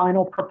in the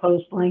final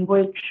proposed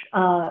language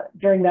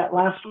during that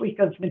last week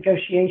of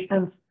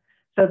negotiations,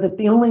 so that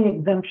the only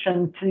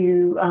exemption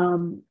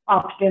to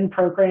opt-in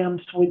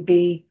programs would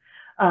be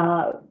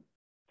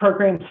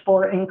programs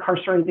for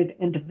incarcerated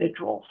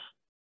individuals.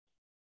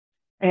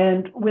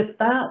 And with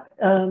that,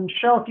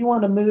 Cheryl, if you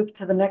want to move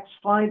to the next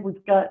slide,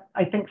 we've got,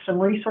 I think, some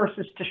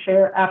resources to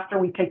share after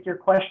we take your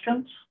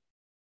questions.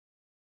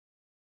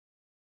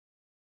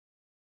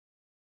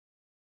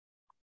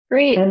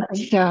 Great.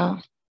 So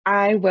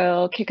I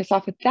will kick us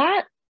off with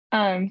that.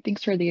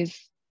 Thanks for these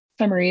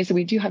summaries.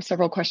 We do have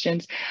several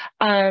questions.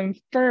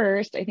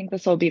 First, I think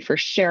this will be for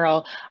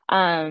Cheryl.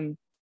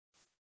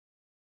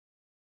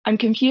 I'm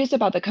confused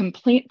about the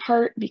complaint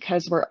part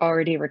because we're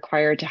already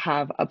required to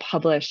have a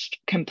published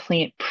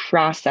complaint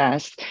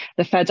process.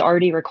 The feds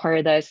already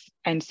require this,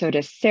 and so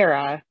does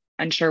Sarah.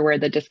 Unsure where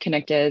the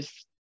disconnect is.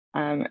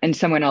 And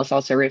someone else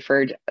also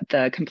referred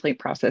the complaint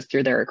process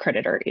through their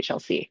accreditor,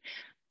 HLC.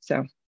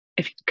 So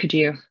could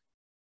you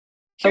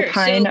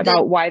opine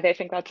about why they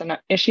think that's an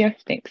issue?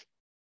 Thanks.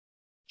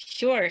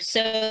 Sure.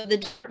 So the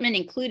department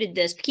included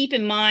this. Keep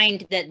in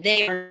mind that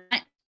they are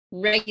not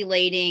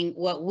regulating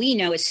what we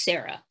know as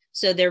Sarah.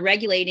 So they're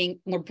regulating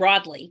more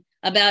broadly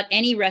about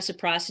any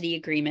reciprocity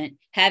agreement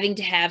having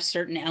to have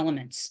certain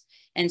elements.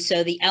 And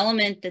so the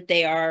element that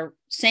they are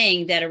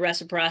saying that a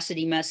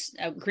reciprocity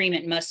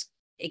agreement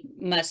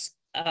must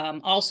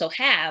also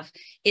have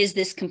is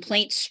this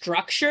complaint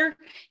structure,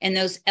 and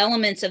those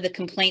elements of the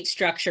complaint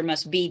structure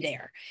must be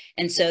there.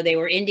 And so they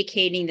were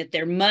indicating that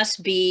there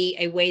must be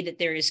a way that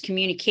there is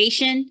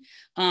communication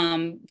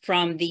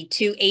from the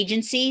two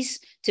agencies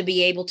to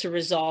be able to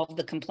resolve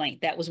the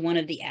complaint. That was one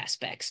of the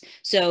aspects.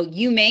 So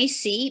you may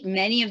see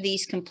many of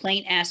these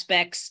complaint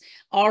aspects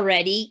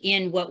already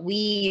in what we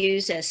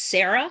use as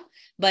Sarah,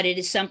 but it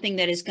is something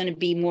that is going to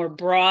be more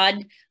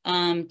broad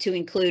to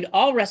include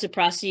all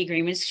reciprocity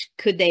agreements,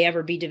 could they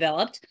ever be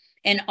developed,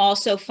 and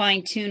also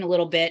fine tune a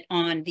little bit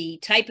on the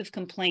type of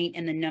complaint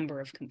and the number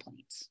of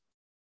complaints.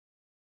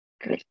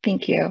 Good,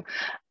 thank you.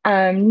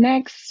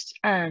 Next,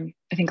 I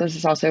think this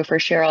is also for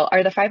Cheryl.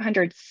 Are the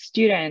 500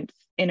 students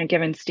in a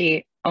given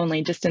state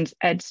only distance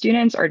ed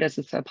students, or does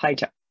this apply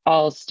to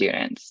all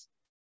students?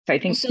 So I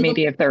think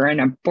maybe if they're in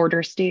a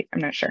border state,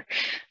 I'm not sure.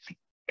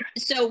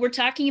 So we're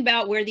talking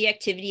about where the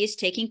activity is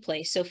taking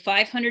place. So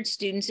 500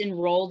 students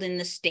enrolled in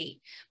the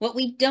state. What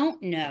we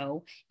don't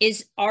know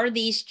is, are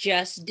these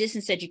just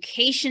distance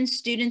education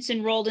students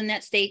enrolled in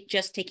that state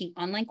just taking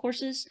online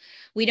courses?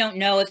 We don't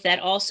know if that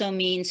also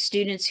means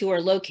students who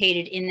are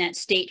located in that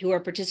state who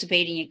are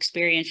participating in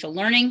experiential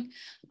learning.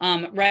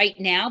 Right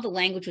now, the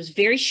language was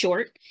very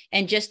short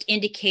and just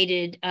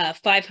indicated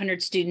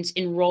 500 students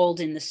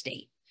enrolled in the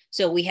state.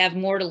 So we have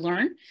more to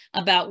learn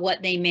about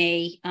what they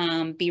may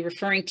be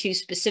referring to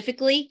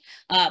specifically,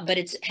 but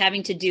it's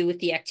having to do with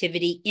the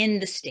activity in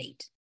the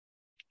state.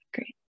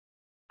 Great.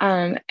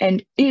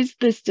 And is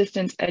this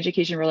distance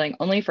education ruling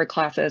only for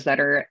classes that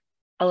are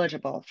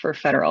eligible for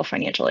federal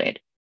financial aid?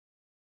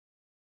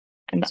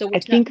 And So I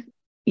think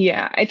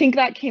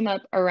that came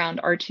up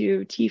around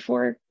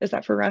R2T4. Is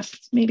that for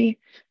Russ, maybe?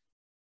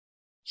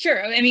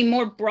 Sure. I mean,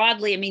 more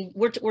broadly, I mean,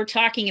 we're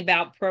talking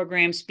about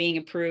programs being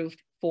approved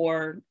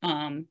for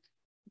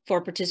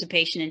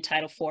participation in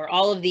Title IV.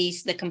 All of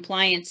these, the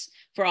compliance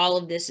for all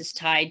of this is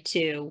tied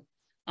to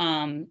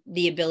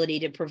the ability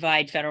to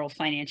provide federal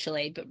financial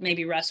aid. But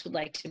maybe Russ would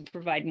like to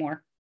provide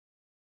more.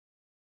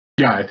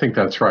 Yeah, I think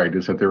that's right.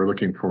 Is that they're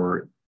looking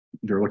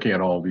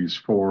at all these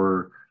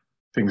 4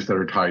 things that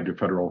are tied to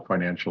federal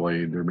financial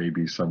aid. There may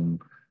be some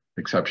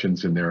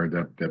exceptions in there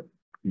that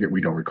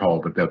we don't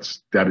recall, but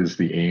that is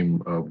the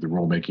aim of the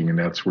rulemaking, and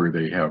that's where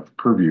they have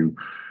purview,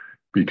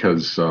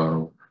 because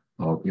you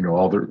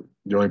know,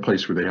 the only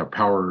place where they have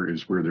power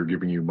is where they're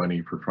giving you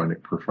money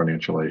for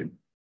financial aid.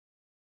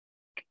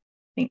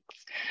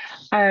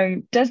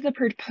 Thanks. Does the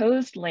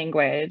proposed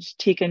language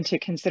take into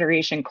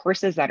consideration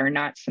courses that are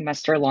not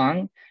semester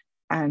long?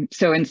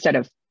 So instead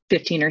of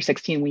 15 or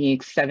 16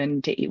 weeks,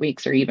 7 to 8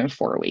 weeks, or even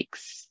 4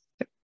 weeks?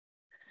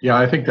 Yeah,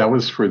 I think that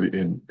was for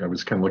I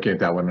was kind of looking at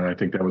that one, and I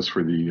think that was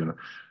for the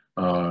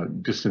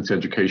distance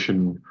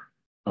education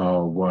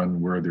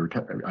one, where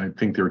I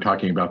think they were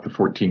talking about the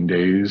 14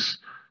 days.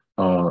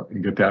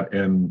 You get that,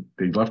 and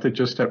they left it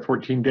just at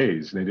 14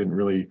 days, and they didn't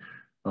really,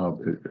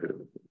 you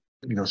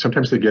know,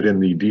 sometimes they get in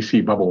the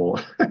DC bubble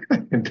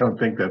and don't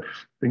think that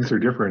things are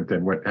different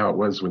than how it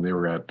was when they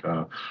were at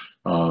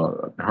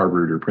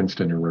Harvard or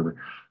Princeton or wherever.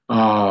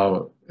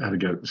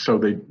 So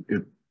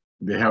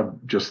they have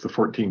just the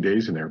 14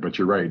 days in there, but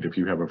you're right. If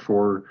you have a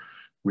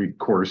 4-week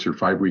course or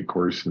 5-week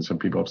course, and some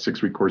people have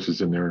 6-week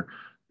courses in there,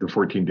 the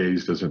 14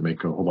 days doesn't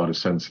make a whole lot of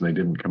sense, and they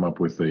didn't come up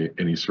with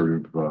any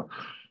sort of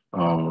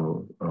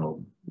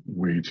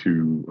way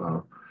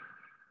to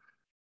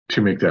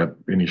make that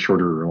any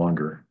shorter or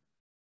longer.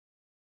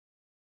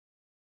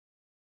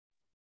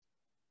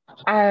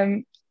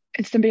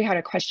 Somebody had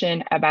a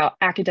question about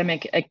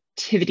academic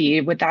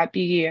activity. Would that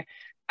be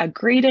a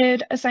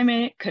graded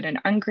assignment? Could an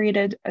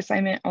ungraded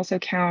assignment also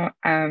count?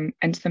 And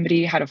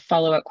somebody had a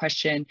follow-up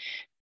question.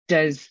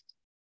 Does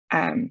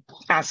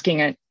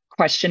asking a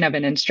question of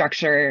an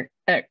instructor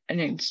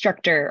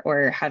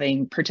or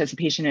having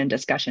participation in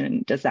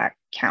discussion, does that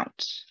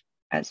count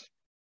as?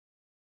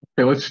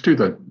 Okay, let's do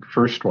the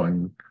first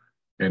one,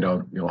 and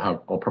I'll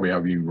probably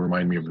have you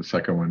remind me of the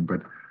second one.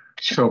 But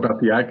so about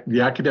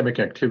the academic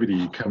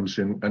activity comes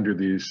in under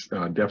this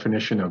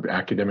definition of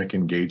academic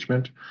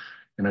engagement.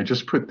 And I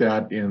just put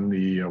that in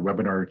the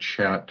webinar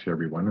chat to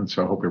everyone. And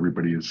so I hope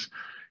everybody is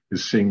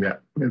seeing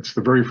that. It's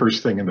the very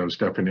first thing in those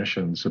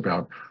definitions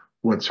about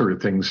what sort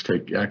of things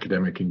take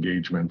academic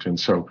engagement. And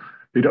so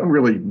they don't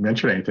really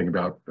mention anything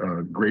about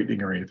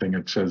grading or anything.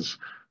 It says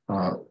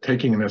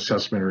taking an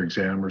assessment or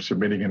exam or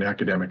submitting an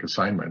academic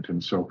assignment.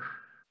 And so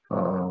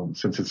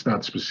since it's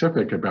not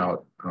specific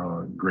about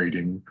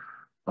grading,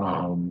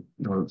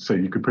 say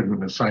you could put in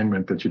an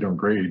assignment that you don't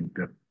grade,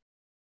 that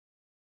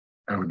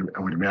I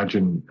would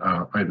imagine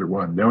either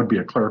one. That would be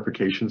a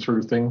clarification sort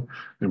of thing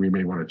that we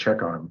may want to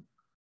check on.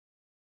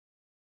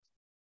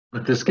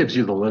 But this gives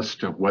you the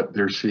list of what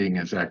they're seeing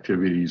as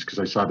activities, because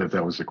I saw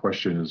that was a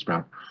question, is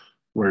about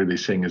what are they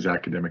seeing as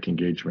academic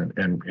engagement.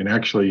 And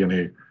actually in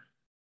a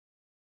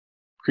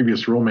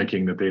previous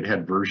rulemaking that they'd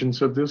had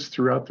versions of this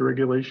throughout the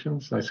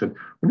regulations. And I said,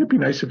 wouldn't it be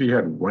nice if you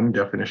had one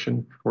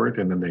definition for it?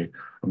 And then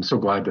I'm so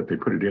glad that they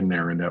put it in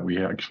there and that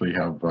we actually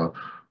have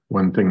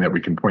one thing that we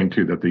can point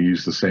to that they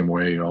use the same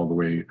way all the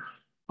way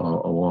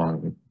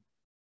along.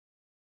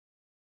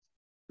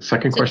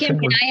 Second question.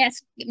 Kim, can I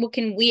ask? Well,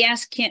 can we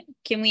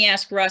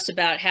ask Russ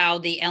about how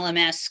the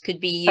LMS could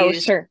be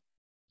used? Oh, sure.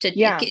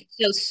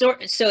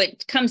 So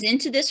it comes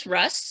into this,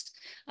 Russ.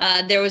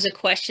 There was a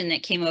question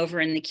that came over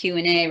in the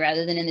Q&A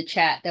rather than in the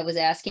chat that was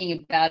asking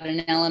about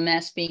an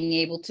LMS being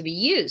able to be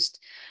used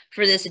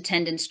for this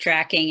attendance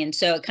tracking. And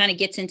so it kind of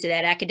gets into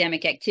that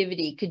academic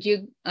activity. Could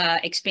you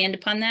expand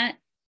upon that?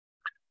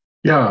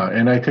 Yeah,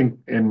 and I think,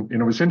 and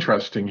it was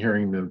interesting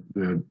hearing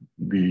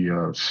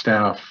the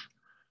staff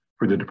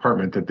for the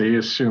department that they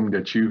assumed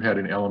that you had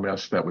an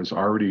LMS that was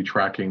already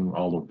tracking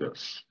all of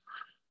this,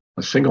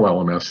 a single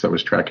LMS that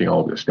was tracking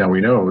all of this. Now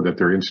we know that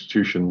there are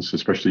institutions,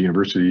 especially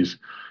universities,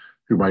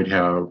 who might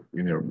have,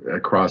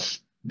 across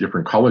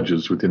different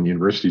colleges within the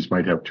universities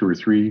might have 2 or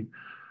 3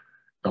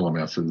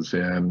 LMSs.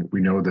 And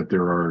we know that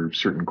there are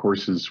certain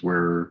courses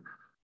where,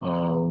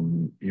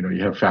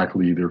 you have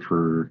faculty either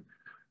for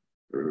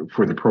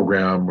the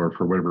program or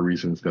for whatever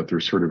reasons that they're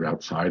sort of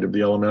outside of the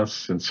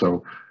LMS. And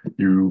so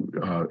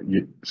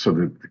so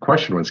the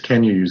question was,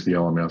 can you use the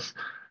LMS?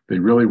 They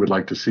really would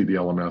like to see the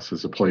LMS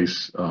as a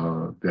place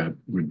that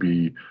would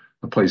be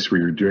a place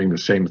where you're doing the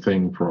same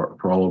thing for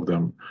all of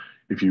them.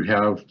 If you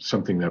have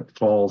something that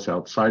falls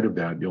outside of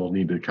that, you'll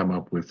need to come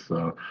up with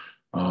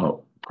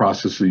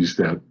processes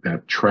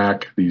that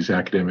track these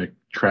academic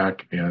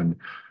and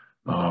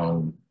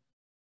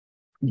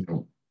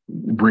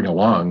bring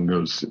along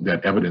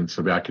that evidence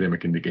of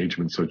academic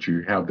engagement so that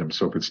you have them.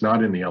 So if it's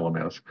not in the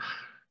LMS,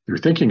 you're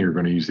thinking you're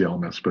going to use the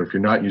LMS, but if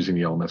you're not using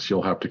the LMS,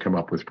 you'll have to come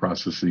up with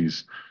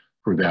processes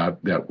for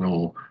that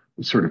will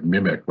sort of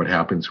mimic what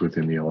happens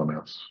within the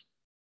LMS.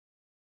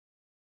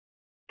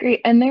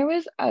 Great. And there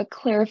was a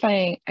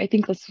clarifying, I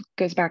think this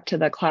goes back to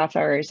the class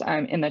hours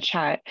in the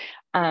chat.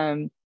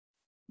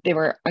 They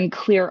were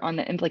unclear on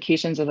the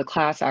implications of the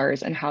class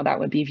hours and how that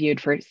would be viewed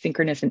for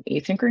synchronous and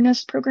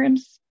asynchronous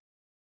programs.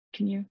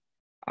 Can you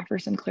offer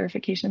some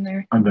clarification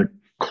there? On the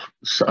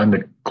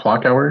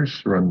clock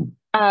hours or on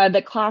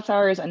the class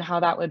hours and how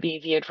that would be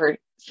viewed for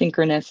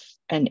synchronous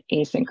and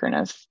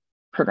asynchronous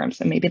programs.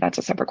 And maybe that's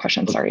a separate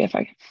question. Sorry if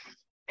I.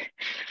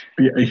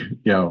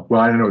 Yeah.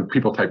 Well, I don't know.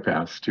 People type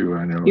fast too.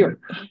 I know.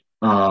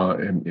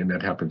 And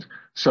that happens.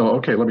 So,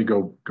 okay, let me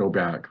go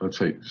back. Let's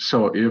say,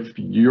 so if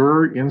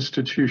your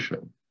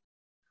institution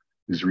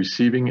is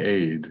receiving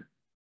aid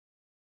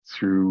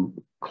through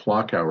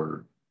clock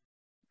hour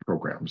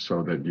programs,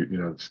 so that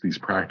it's these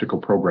practical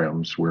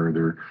programs where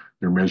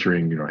they're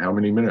measuring how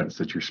many minutes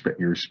that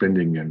you're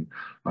spending in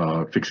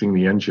fixing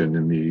the engine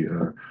in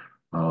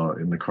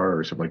the car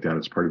or something like that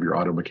as part of your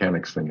auto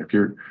mechanics thing.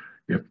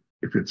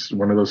 If it's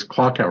one of those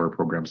clock hour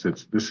programs,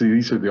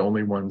 these are the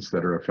only ones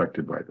that are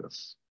affected by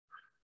this.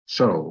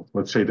 So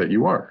let's say that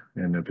you are,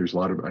 and that there's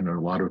I know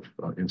a lot of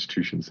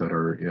institutions that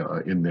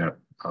are in that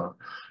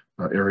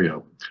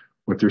area.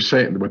 What they're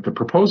saying, what the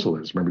proposal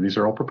is, remember these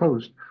are all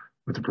proposed.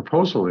 What the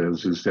proposal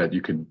is that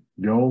you can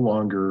no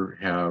longer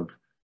have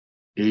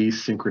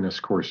asynchronous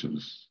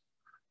courses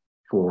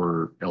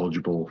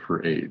eligible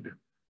for aid.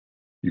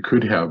 You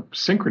could have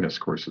synchronous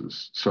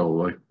courses,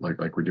 so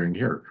like we're doing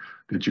here,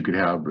 that you could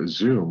have a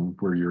Zoom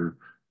where you're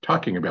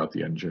talking about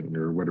the engine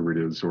or whatever it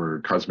is,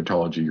 or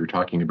cosmetology, you're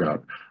talking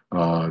about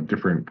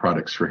different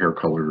products for hair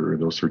color or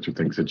those sorts of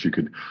things, that you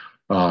could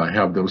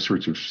have those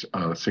sorts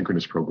of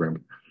synchronous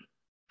programs.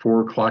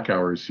 For clock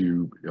hours,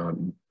 you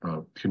can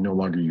no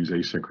longer use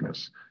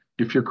asynchronous.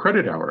 If your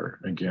credit hour,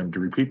 again, to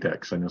repeat that,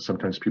 because I know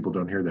sometimes people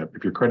don't hear that,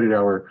 if your credit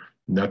hour,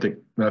 nothing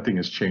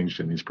has changed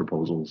in these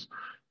proposals,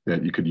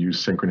 that you could use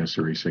synchronous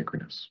or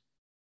asynchronous.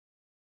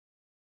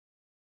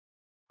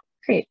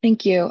 Great,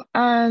 thank you.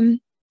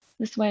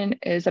 This one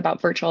is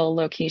about virtual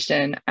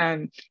location.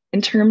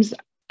 In terms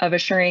of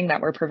assuring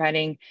that we're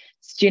providing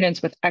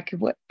students with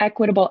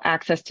equitable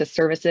access to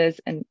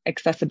services and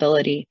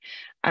accessibility,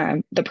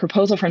 the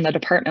proposal from the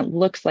department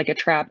looks like a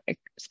trap,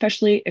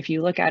 especially if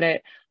you look at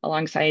it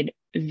alongside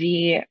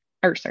FVT/GE.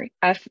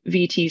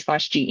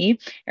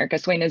 Erica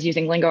Swain is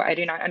using lingo I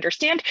do not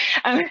understand,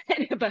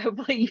 but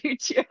hopefully you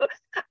do.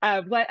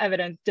 What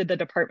evidence did the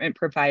department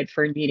provide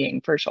for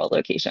meeting virtual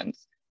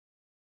locations?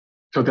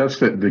 So that's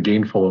the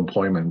gainful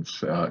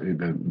employments,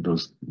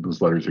 those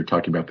letters are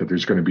talking about, that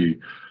there's going to be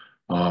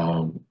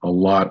a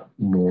lot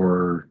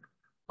more,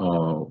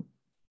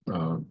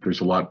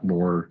 there's a lot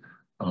more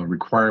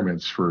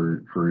requirements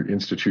for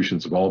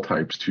institutions of all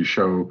types to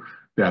show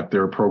that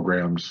their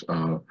programs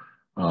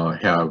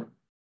have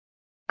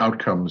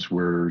outcomes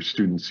where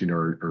students,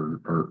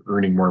 are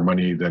earning more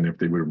money than if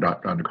they would have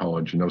not gone to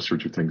college, and those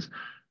sorts of things.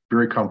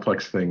 Very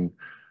complex thing.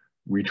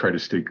 We try to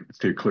stay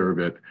clear of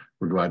it.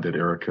 We're glad that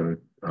Erica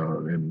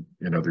and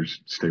others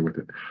stay with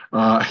it.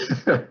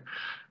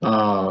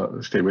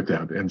 Stay with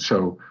that. And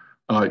so,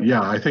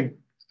 yeah, I think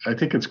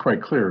it's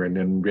quite clear. And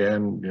then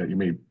Van, you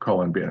may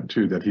call on Van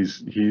too, that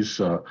he's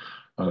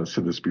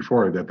said this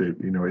before, that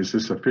is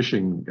this a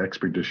fishing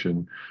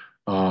expedition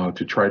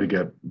to try to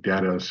get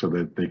data so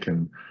that they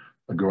can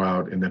go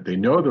out, and that they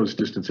know those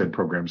distance ed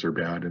programs are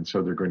bad, and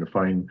so they're going to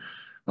find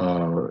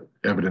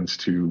evidence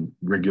to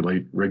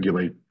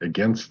regulate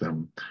against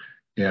them.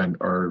 And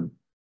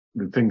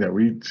the thing that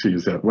we see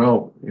is that,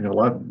 well, a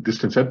lot of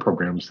distance ed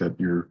programs that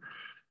you're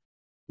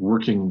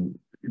working,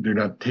 they're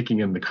not taking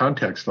in the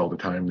context all the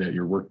time, that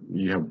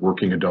you have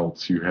working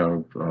adults, you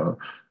have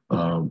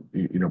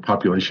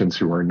populations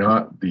who are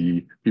not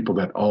the people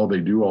that all they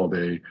do all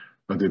day,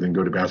 other than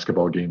go to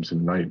basketball games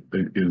and night,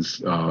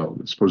 is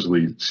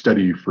supposedly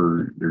study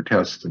for their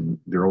tests, and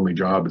their only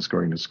job is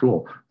going to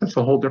school. That's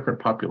a whole different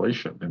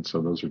population. And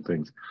so those are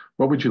things.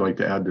 What would you like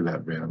to add to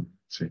that, Van?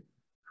 See.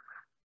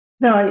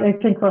 No, I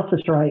think Russ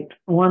is right.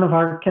 One of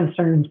our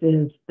concerns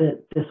is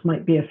that this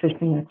might be a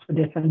fishing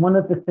expedition. One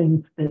of the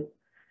things that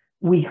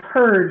we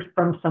heard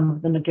from some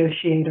of the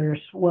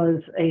negotiators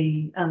was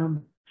a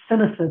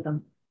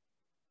cynicism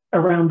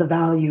around the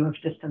value of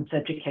distance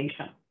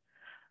education.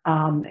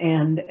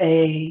 And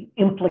a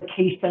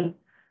implication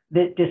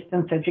that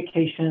distance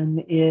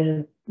education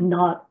is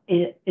not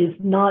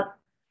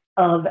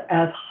of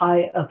as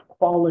high of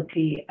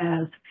quality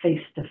as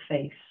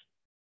face-to-face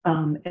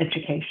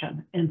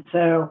education. And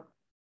so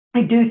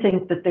I do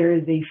think that there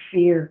is a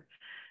fear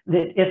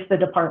that if the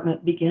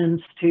department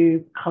begins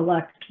to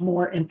collect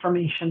more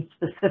information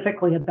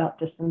specifically about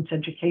distance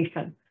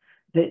education,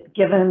 that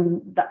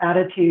given the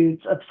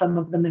attitudes of some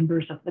of the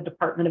members of the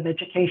Department of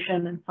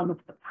Education and some of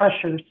the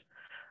pressures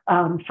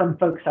from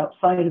folks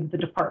outside of the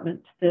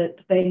department that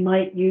they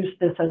might use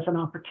this as an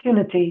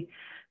opportunity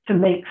to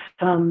make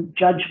some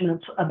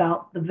judgments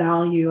about the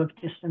value of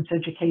distance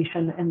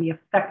education and the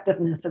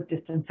effectiveness of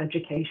distance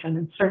education.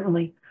 And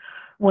certainly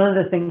one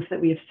of the things that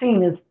we have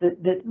seen is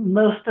that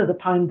most of the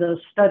time those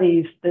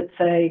studies that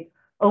say,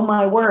 oh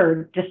my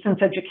word, distance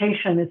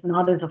education is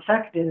not as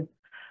effective,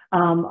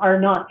 are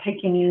not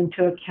taking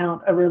into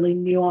account a really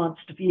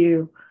nuanced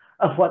view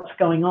of what's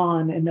going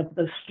on and of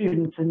those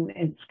students, and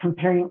it's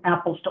comparing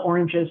apples to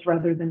oranges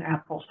rather than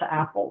apples to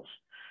apples.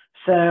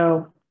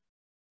 So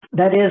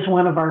that is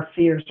one of our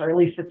fears, or at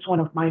least it's one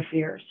of my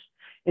fears,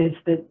 is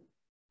that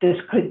this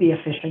could be a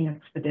fishing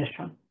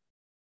expedition.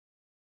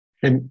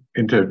 And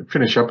to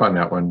finish up on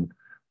that one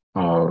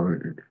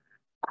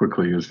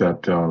quickly, is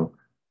that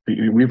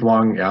we've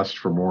long asked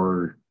for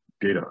more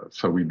data.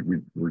 So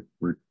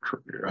we're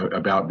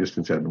about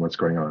distance ed and what's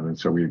going on. And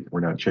so we're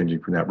not changing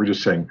from that. We're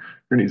just saying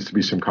there needs to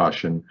be some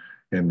caution.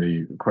 And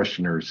the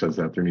questioner says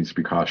that there needs to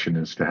be caution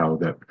as to how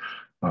that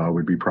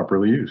would be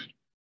properly used.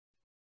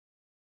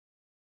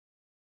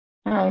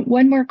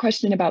 One more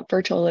question about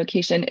virtual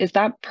location. Is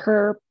that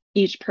per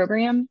each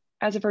program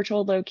as a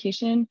virtual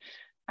location?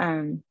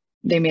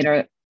 They made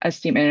a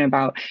statement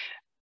about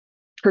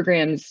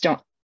programs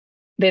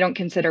they don't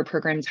consider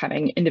programs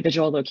having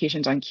individual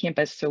locations on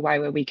campus. So why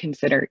would we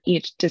consider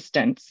each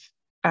distance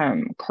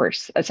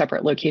course a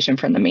separate location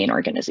from the main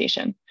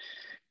organization?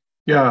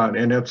 Yeah,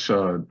 and that's,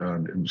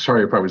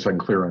 sorry if I was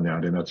unclear on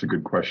that, and that's a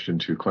good question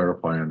to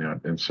clarify on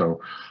that. And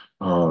so,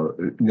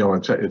 no,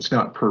 it's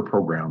not per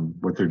program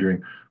what they're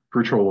doing.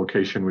 Virtual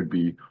location would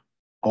be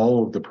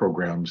all of the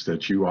programs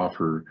that you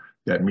offer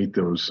that meet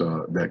those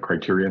that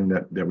criterion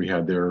that we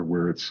had there,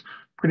 where it's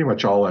pretty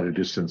much all at a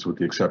distance with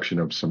the exception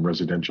of some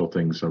residential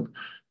things of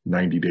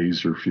 90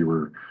 days or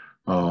fewer.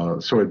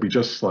 So it'd be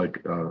just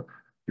like,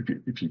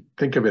 if you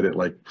think of it at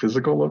like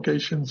physical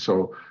location,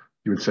 so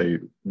you would say,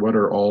 what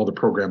are all the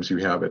programs you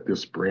have at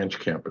this branch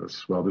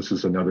campus? Well, this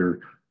is another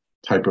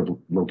type of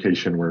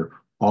location where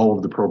all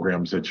of the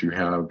programs that you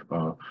have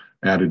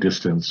at a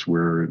distance,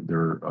 where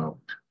they're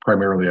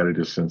primarily at a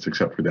distance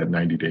except for that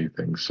 90-day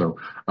thing. So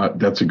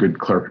that's a good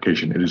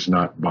clarification. It is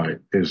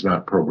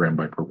not program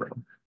by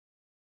program.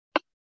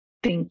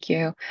 Thank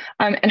you.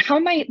 And how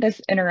might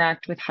this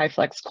interact with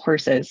HyFlex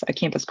courses, a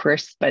campus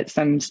course, but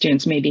some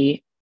students may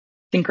be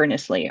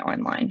synchronously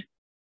online?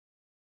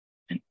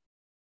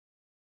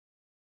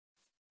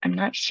 I'm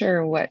not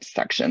sure what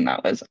section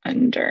that was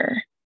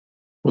under.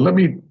 Well,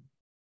 I'm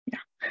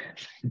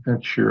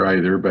not sure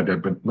either, but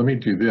let me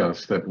do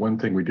this. That one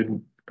thing we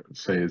didn't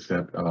say is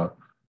that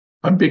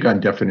I'm big on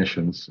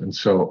definitions, and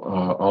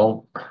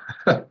so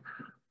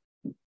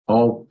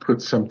I'll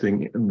put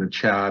something in the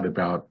chat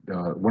about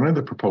one of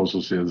the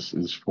proposals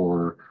is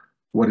for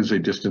what is a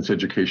distance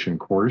education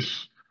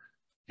course,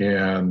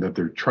 and that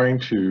they're trying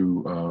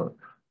to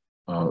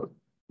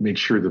make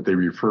sure that they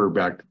refer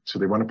back. So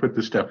they want to put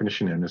this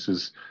definition in. This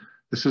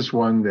is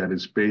one that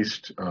is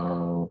based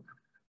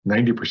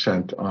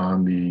 90%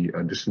 on the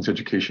distance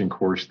education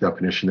course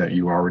definition that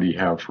you already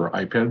have for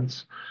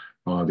iPads.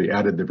 They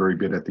added the very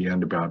bit at the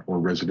end about or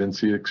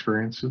residency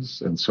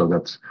experiences, and so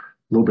that's a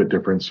little bit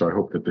different. So I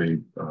hope that they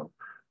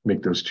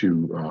make those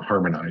two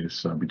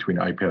harmonize between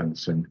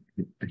iPads and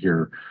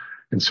here.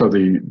 And so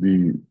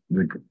the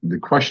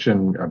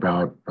question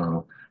about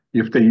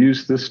if they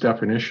use this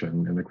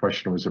definition, and the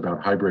question was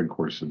about hybrid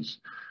courses.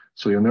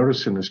 So you'll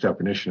notice in this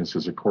definition, it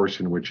says a course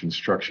in which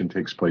instruction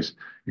takes place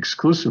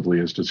exclusively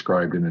as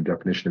described in the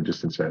definition of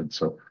distance ed.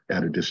 So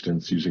at a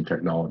distance, using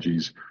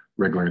technologies,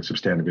 regular and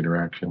substantive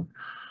interaction.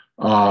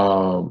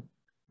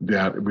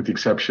 That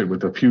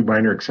with a few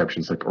minor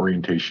exceptions like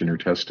orientation or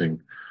testing,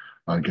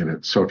 get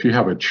it. So if you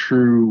have a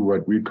true,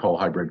 what we'd call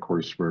hybrid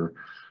course, where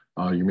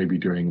you may be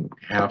doing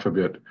half of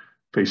it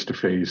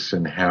face-to-face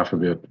and half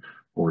of it,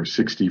 or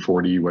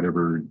 60-40,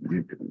 whatever,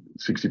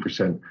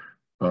 60%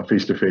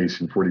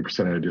 face-to-face and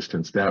 40% at a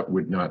distance, that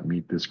would not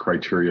meet this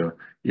criteria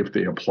if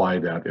they apply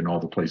that in all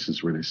the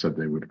places where they said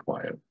they would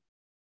apply it.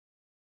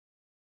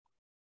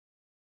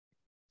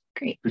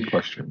 Great. Good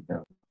question.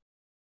 Yeah.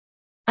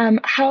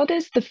 How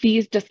does the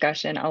fees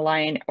discussion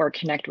align or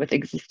connect with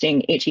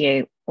existing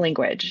HEA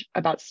language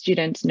about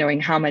students knowing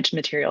how much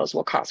materials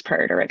will cost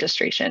prior to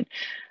registration,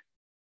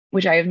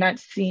 which I have not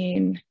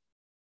seen?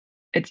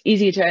 It's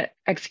easy to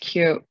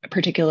execute,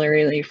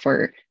 particularly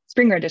for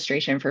spring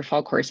registration for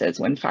fall courses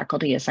when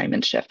faculty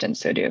assignments shift, and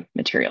so do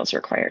materials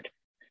required.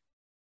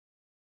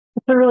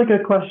 That's a really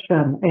good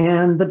question,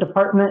 and the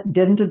department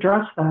didn't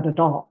address that at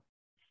all.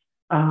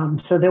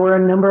 So there were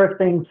a number of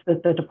things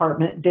that the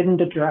department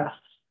didn't address.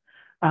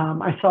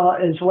 I saw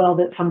as well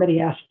that somebody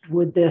asked,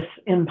 would this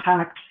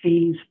impact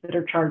fees that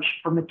are charged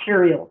for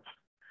materials?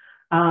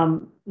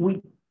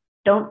 We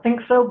don't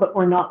think so, but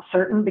we're not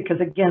certain because,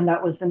 again,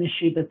 that was an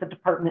issue that the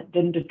department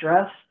didn't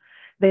address.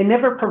 They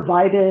never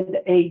provided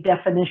a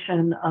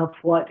definition of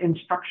what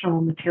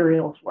instructional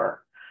materials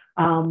were.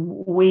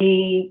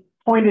 We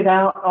pointed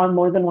out on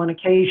more than one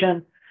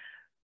occasion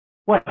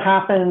what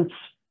happens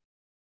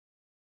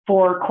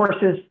for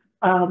courses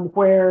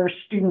where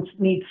students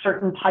need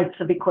certain types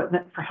of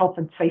equipment for health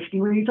and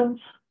safety reasons.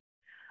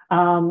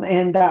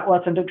 And that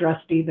wasn't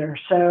addressed either.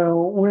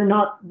 So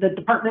the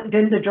department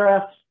didn't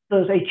address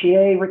those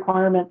HEA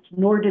requirements,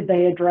 nor did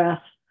they address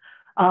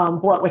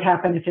what would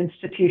happen if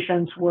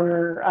institutions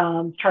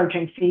were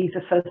charging fees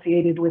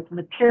associated with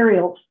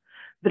materials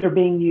that are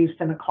being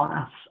used in a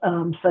class,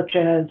 such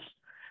as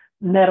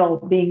metal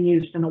being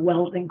used in a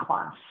welding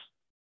class.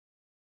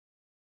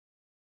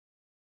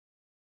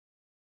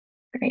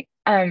 Great.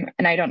 And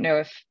I don't know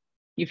if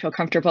you feel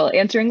comfortable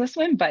answering this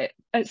one, but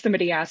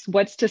somebody asked,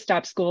 what's to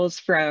stop schools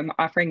from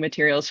offering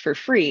materials for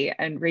free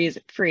and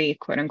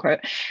quote unquote,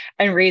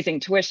 and raising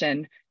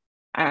tuition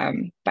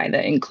by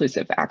the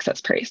inclusive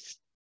access price?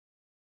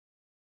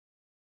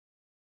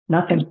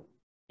 Nothing.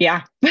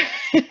 Yeah.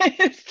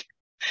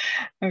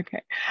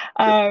 Okay.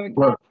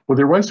 Well,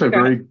 there was a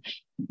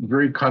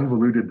very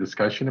convoluted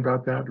discussion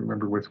about that.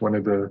 Remember, with one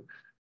of the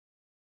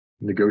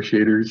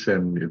negotiators,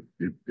 and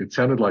it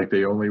sounded like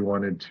they only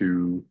wanted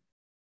to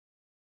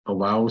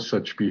allow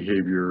such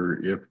behavior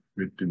if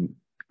it didn't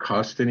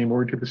cost any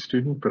more to the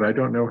student. But I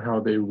don't know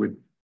how they would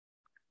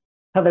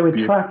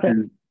track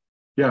it.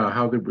 Yeah,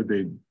 how would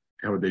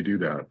they do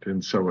that?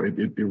 And so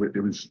it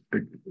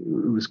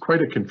was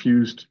quite a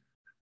confused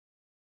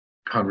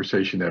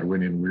conversation that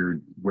went in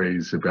weird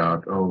ways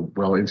about, oh,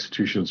 well,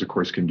 institutions, of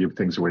course, can give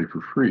things away for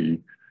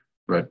free,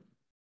 but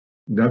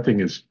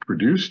nothing is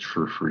produced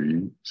for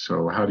free.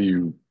 So how do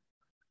you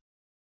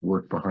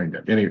work behind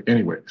it?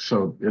 Anyway,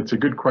 so it's a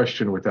good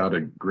question without a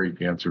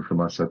great answer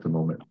from us at the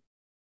moment.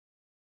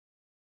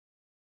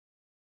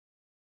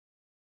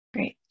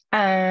 Great.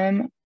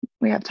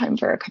 We have time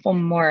for a couple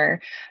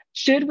more.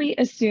 Should we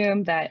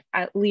assume that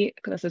at least,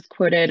 this is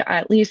quoted,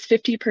 at least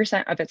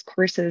 50% of its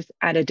courses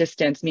at a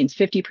distance means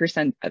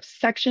 50% of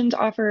sections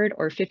offered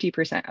or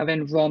 50% of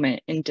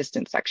enrollment in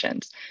distance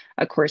sections?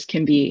 A course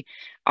can be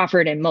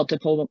offered in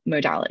multiple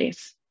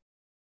modalities.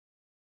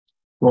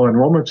 Well,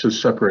 enrollment's a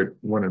separate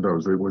one of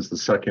those. It was the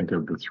second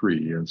of the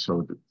three. And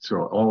so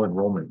all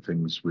enrollment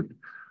things would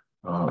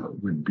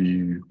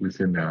be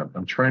within that.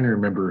 I'm trying to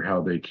remember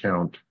how they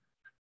count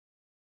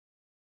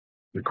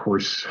the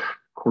courses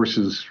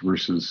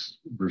versus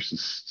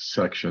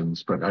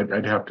sections, but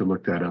I'd have to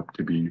look that up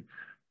to be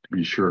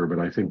sure. But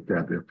I think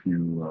that if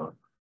you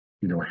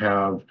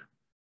have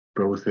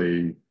both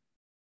a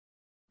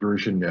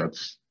version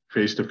that's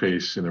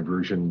face-to-face and a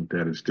version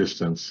that is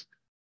distance,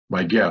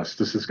 my guess,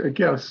 this is a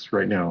guess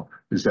right now,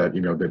 is that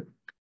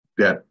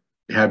that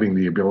having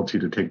the ability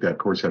to take that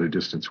course at a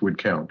distance would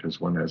count as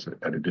one as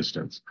at a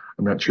distance.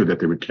 I'm not sure that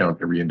they would count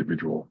every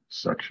individual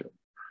section,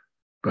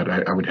 but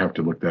I would have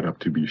to look that up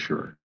to be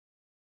sure.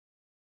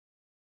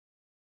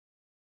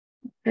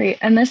 Great,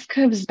 and this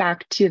comes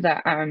back to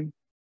the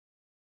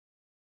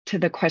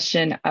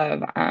question of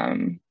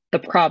the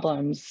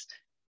problems.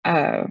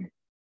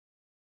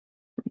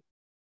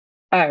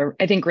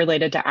 I think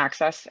related to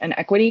access and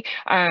equity.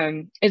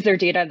 Is there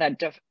data that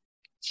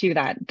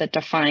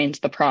defines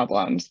the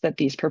problems that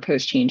these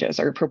proposed changes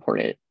are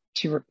purported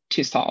to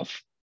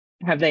solve?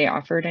 Have they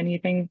offered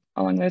anything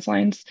along those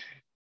lines?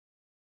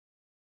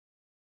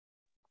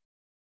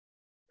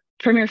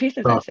 From your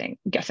faces, I'm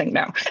guessing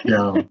no.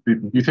 Yeah.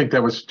 Do you think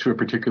that was to a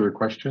particular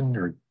question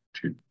or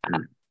to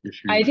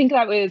issue? I think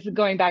that was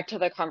going back to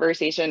the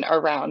conversation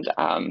around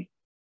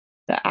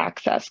the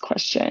access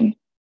question.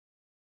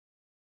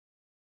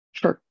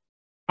 For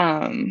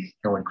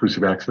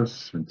inclusive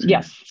access?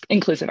 Yes,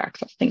 inclusive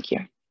access. Thank you.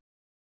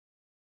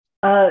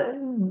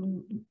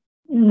 No,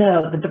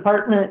 the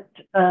department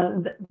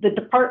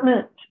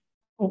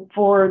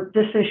for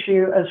this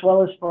issue, as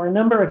well as for a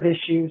number of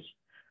issues,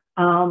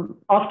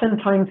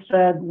 oftentimes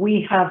said,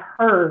 we have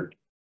heard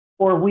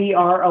or we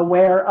are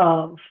aware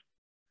of,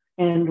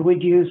 and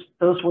would use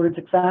those words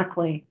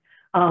exactly,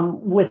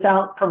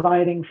 without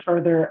providing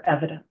further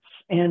evidence.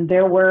 And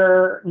there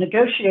were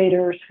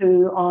negotiators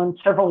who, on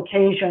several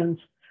occasions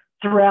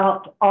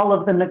throughout all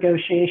of the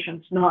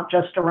negotiations, not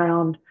just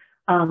around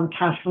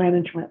cash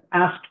management,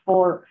 asked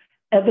for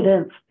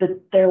evidence that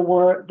there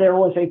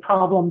was a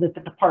problem that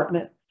the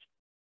department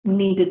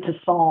needed to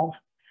solve,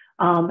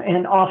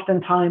 and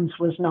oftentimes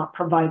was not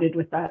provided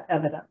with that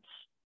evidence.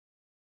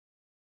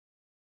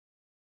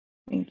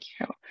 Thank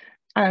you.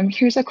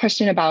 Here's a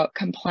question about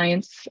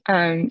compliance.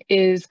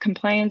 Is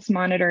compliance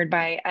monitored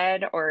by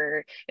Ed,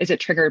 or is it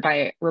triggered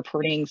by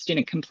reporting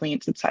student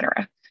complaints, et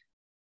cetera?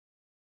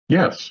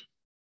 Yes.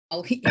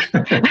 Oh,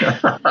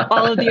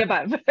 all of the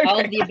above. All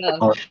of the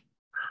above.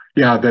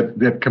 Yeah,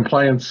 that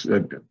compliance,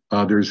 there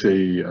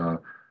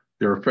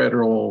are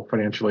federal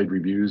financial aid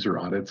reviews or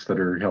audits that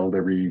are held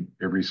every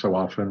so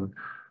often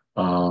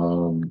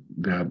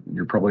that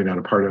you're probably not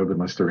a part of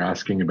unless they're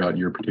asking about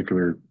your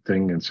particular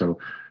thing. And so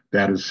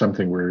that is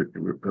something where,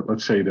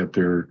 let's say that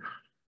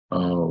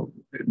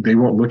they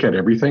won't look at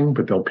everything,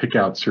 but they'll pick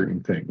out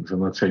certain things. And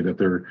let's say that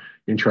they're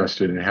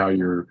interested in how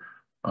you're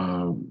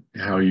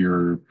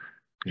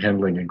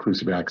handling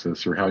inclusive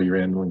access or how you're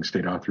handling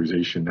state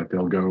authorization, that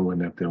they'll go and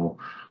that they'll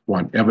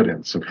want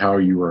evidence of how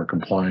you are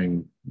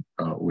complying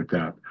with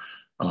that.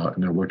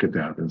 and they'll look at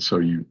that. And so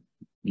you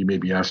may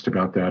be asked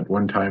about that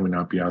one time and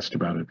not be asked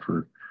about it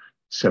for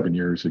 7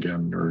 years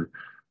again, or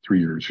 3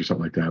 years or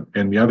something like that.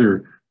 And the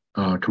other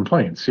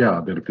complaints,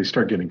 that if they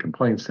start getting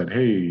complaints that,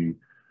 hey,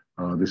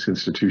 this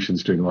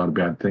institution's doing a lot of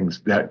bad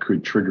things, that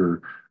could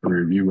trigger a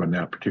review on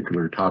that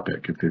particular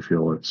topic if they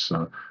feel it's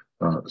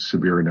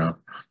severe enough.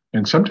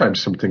 And sometimes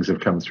some things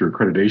have come through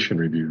accreditation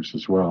reviews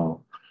as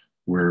well,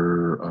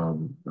 where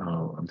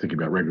I'm thinking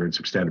about regular and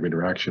substantive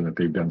interaction, that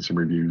they've done some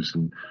reviews,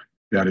 and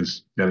that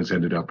has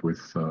ended up with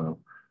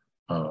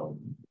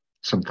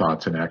some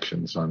thoughts and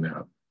actions on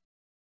that.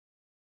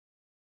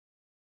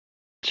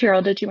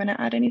 Cheryl, did you want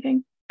to add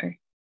anything? Or?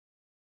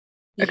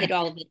 You hit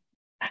all of it.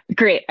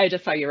 Great. I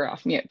just saw you were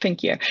off mute.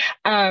 Thank you.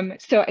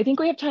 So I think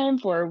we have time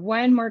for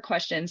one more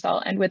question. So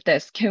I'll end with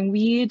this. Can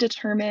we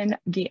determine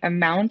the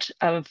amount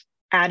of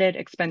added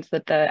expense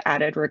that the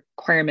added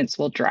requirements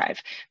will drive?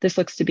 This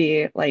looks to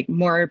be like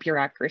more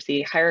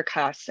bureaucracy, higher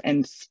costs,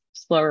 and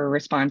slower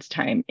response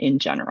time in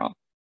general.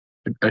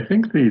 I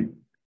think of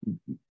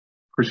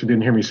course, you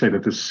didn't hear me say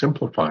that this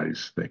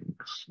simplifies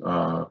things.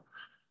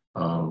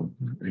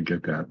 I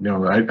get that.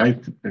 No,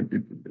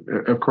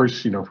 of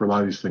course, for a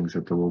lot of these things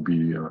that there will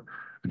be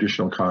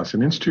additional costs,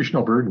 and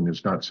institutional burden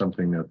is not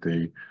something that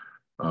they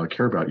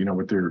care about.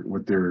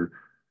 What they're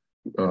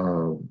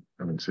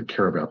I wouldn't say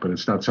care about, but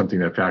it's not something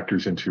that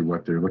factors into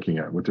what they're looking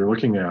at. What they're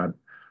looking at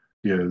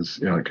is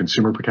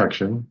consumer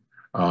protection.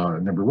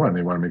 Number one,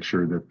 they want to make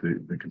sure that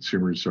the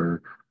consumers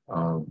are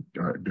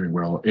doing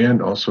well,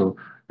 and also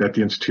that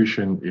the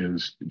institution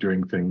is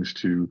doing things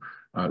to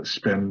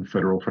spend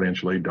federal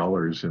financial aid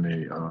dollars in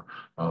a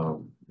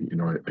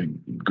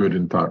good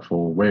and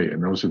thoughtful way.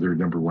 And those are their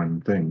number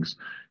one things.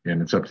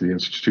 And it's up to the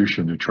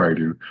institution to try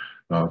to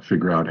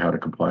figure out how to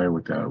comply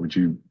with that. Would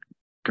you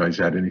guys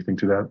add anything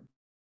to that?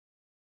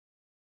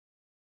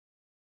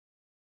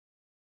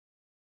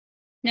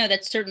 No,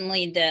 that's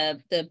certainly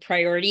the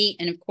priority.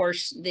 And of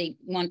course, they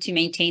want to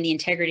maintain the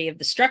integrity of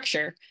the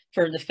structure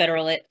for the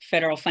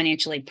federal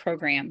financial aid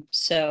program.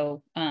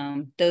 So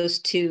those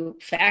two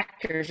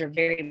factors are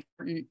very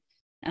important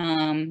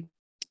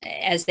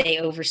as they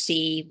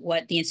oversee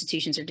what the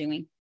institutions are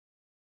doing.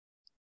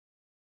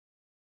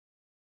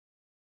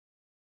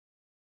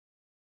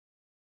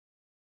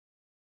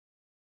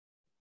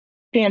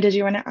 Dan, did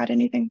you want to add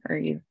anything? Or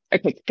you?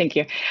 Okay, thank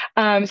you.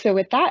 So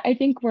with that, I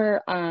think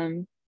we're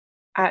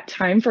at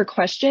time for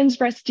questions.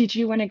 Russ, did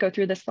you want to go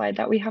through the slide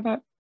that we have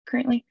up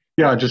currently?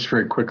 Yeah, just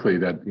very quickly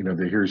that,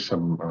 here's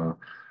some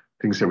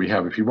things that we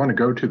have. If you want to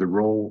go to the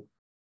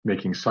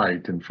Rulemaking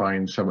site and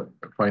find some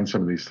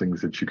of these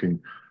things, that you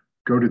can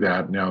go to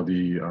that. Now,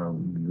 the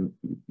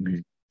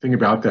thing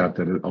about that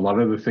a lot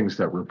of the things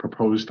that were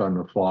proposed on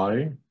the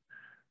fly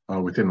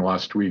within the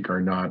last week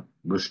are not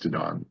listed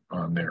on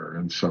there.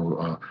 And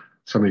so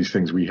some of these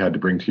things we had to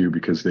bring to you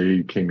because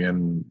they came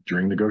in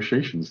during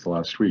negotiations the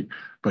last week,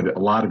 but a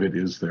lot of it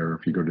is there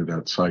if you go to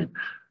that site.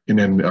 And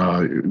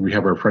then we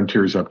have our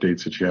Frontiers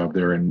updates that you have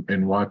there,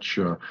 and watch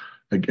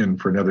again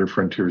for another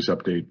Frontiers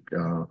update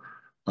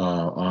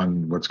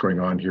on what's going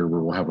on here,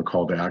 where we'll have a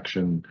call to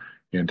action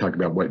and talk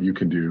about what you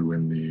can do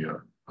in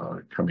the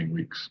coming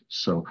weeks.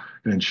 So,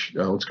 and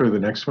then let's go to the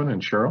next one,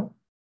 and Cheryl.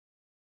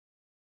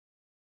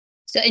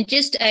 So, and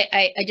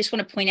I just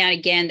want to point out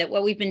again that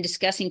what we've been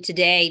discussing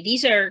today,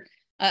 these are,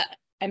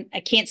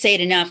 I can't say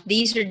it enough.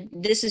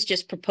 This is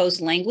just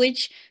proposed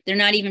language. They're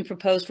not even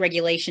proposed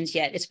regulations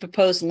yet. It's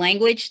proposed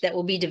language that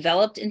will be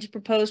developed into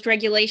proposed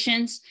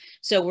regulations.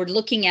 So we're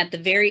looking at the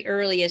very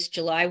earliest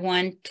July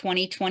 1,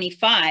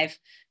 2025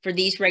 for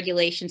these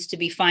regulations to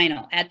be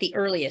final at the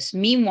earliest.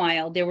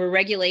 Meanwhile, there were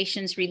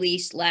regulations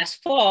released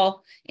last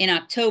fall in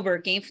October.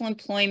 Gainful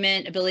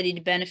employment, ability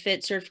to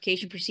benefit,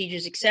 certification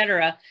procedures, et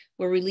cetera,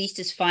 were released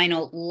as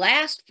final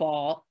last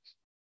fall,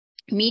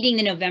 meeting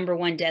the November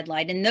 1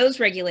 deadline. And those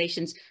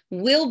regulations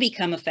will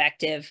become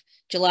effective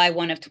July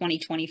 1 of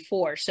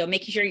 2024. So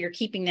making sure you're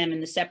keeping them in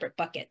the separate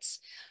buckets.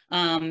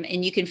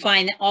 And you can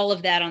find all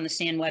of that on the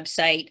SAN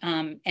website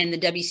and the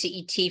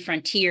WCET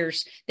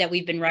Frontiers that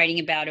we've been writing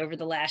about over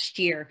the last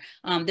year.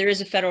 There is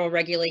a federal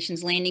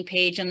regulations landing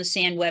page on the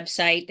SAN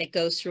website that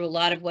goes through a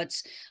lot of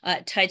what's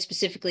tied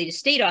specifically to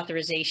state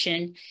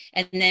authorization,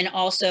 and then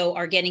also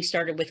our Getting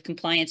Started with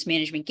Compliance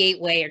Management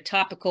Gateway, or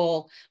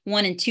topical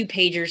 1 and 2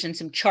 pagers and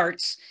some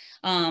charts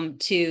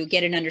to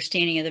get an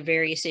understanding of the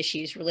various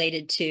issues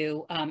related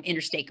to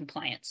interstate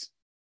compliance.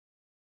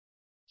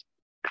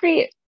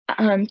 Great.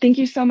 Thank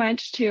you so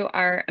much to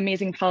our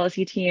amazing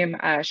policy team,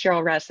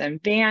 Cheryl, Russ,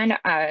 and Van,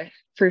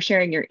 for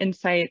sharing your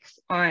insights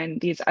on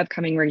these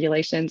upcoming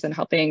regulations and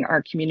helping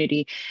our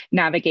community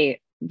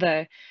navigate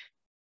the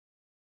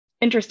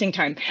interesting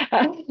time.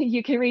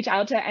 You can reach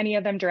out to any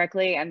of them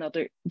directly and they'll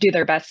do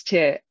their best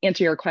to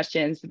answer your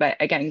questions. But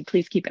again,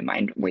 please keep in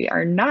mind, we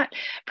are not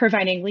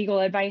providing legal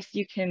advice.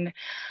 You can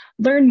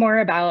learn more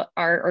about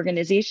our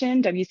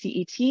organization,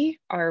 WCET,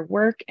 our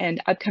work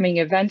and upcoming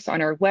events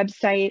on our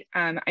website.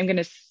 I'm going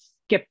to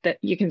skip that.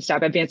 You can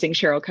stop advancing,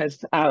 Cheryl,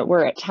 because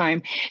we're at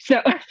time. So,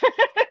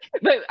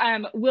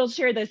 but we'll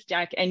share this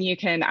deck and you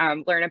can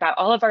learn about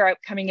all of our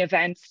upcoming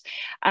events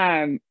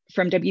from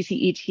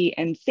WCET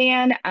and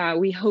SAN.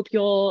 We hope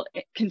you'll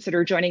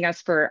consider joining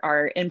us for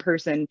our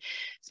in-person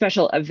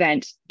special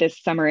event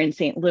this summer in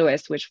St.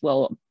 Louis, which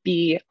will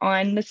be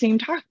on the same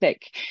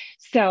topic.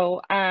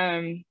 So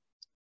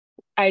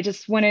I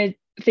just want to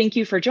thank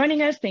you for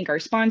joining us. Thank our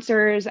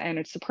sponsors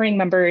and supporting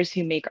members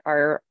who make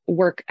our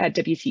work at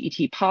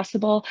WCET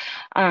possible.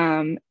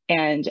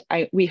 And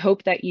we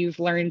hope that you've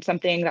learned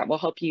something that will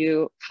help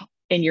you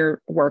in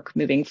your work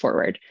moving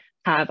forward.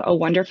 Have a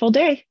wonderful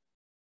day.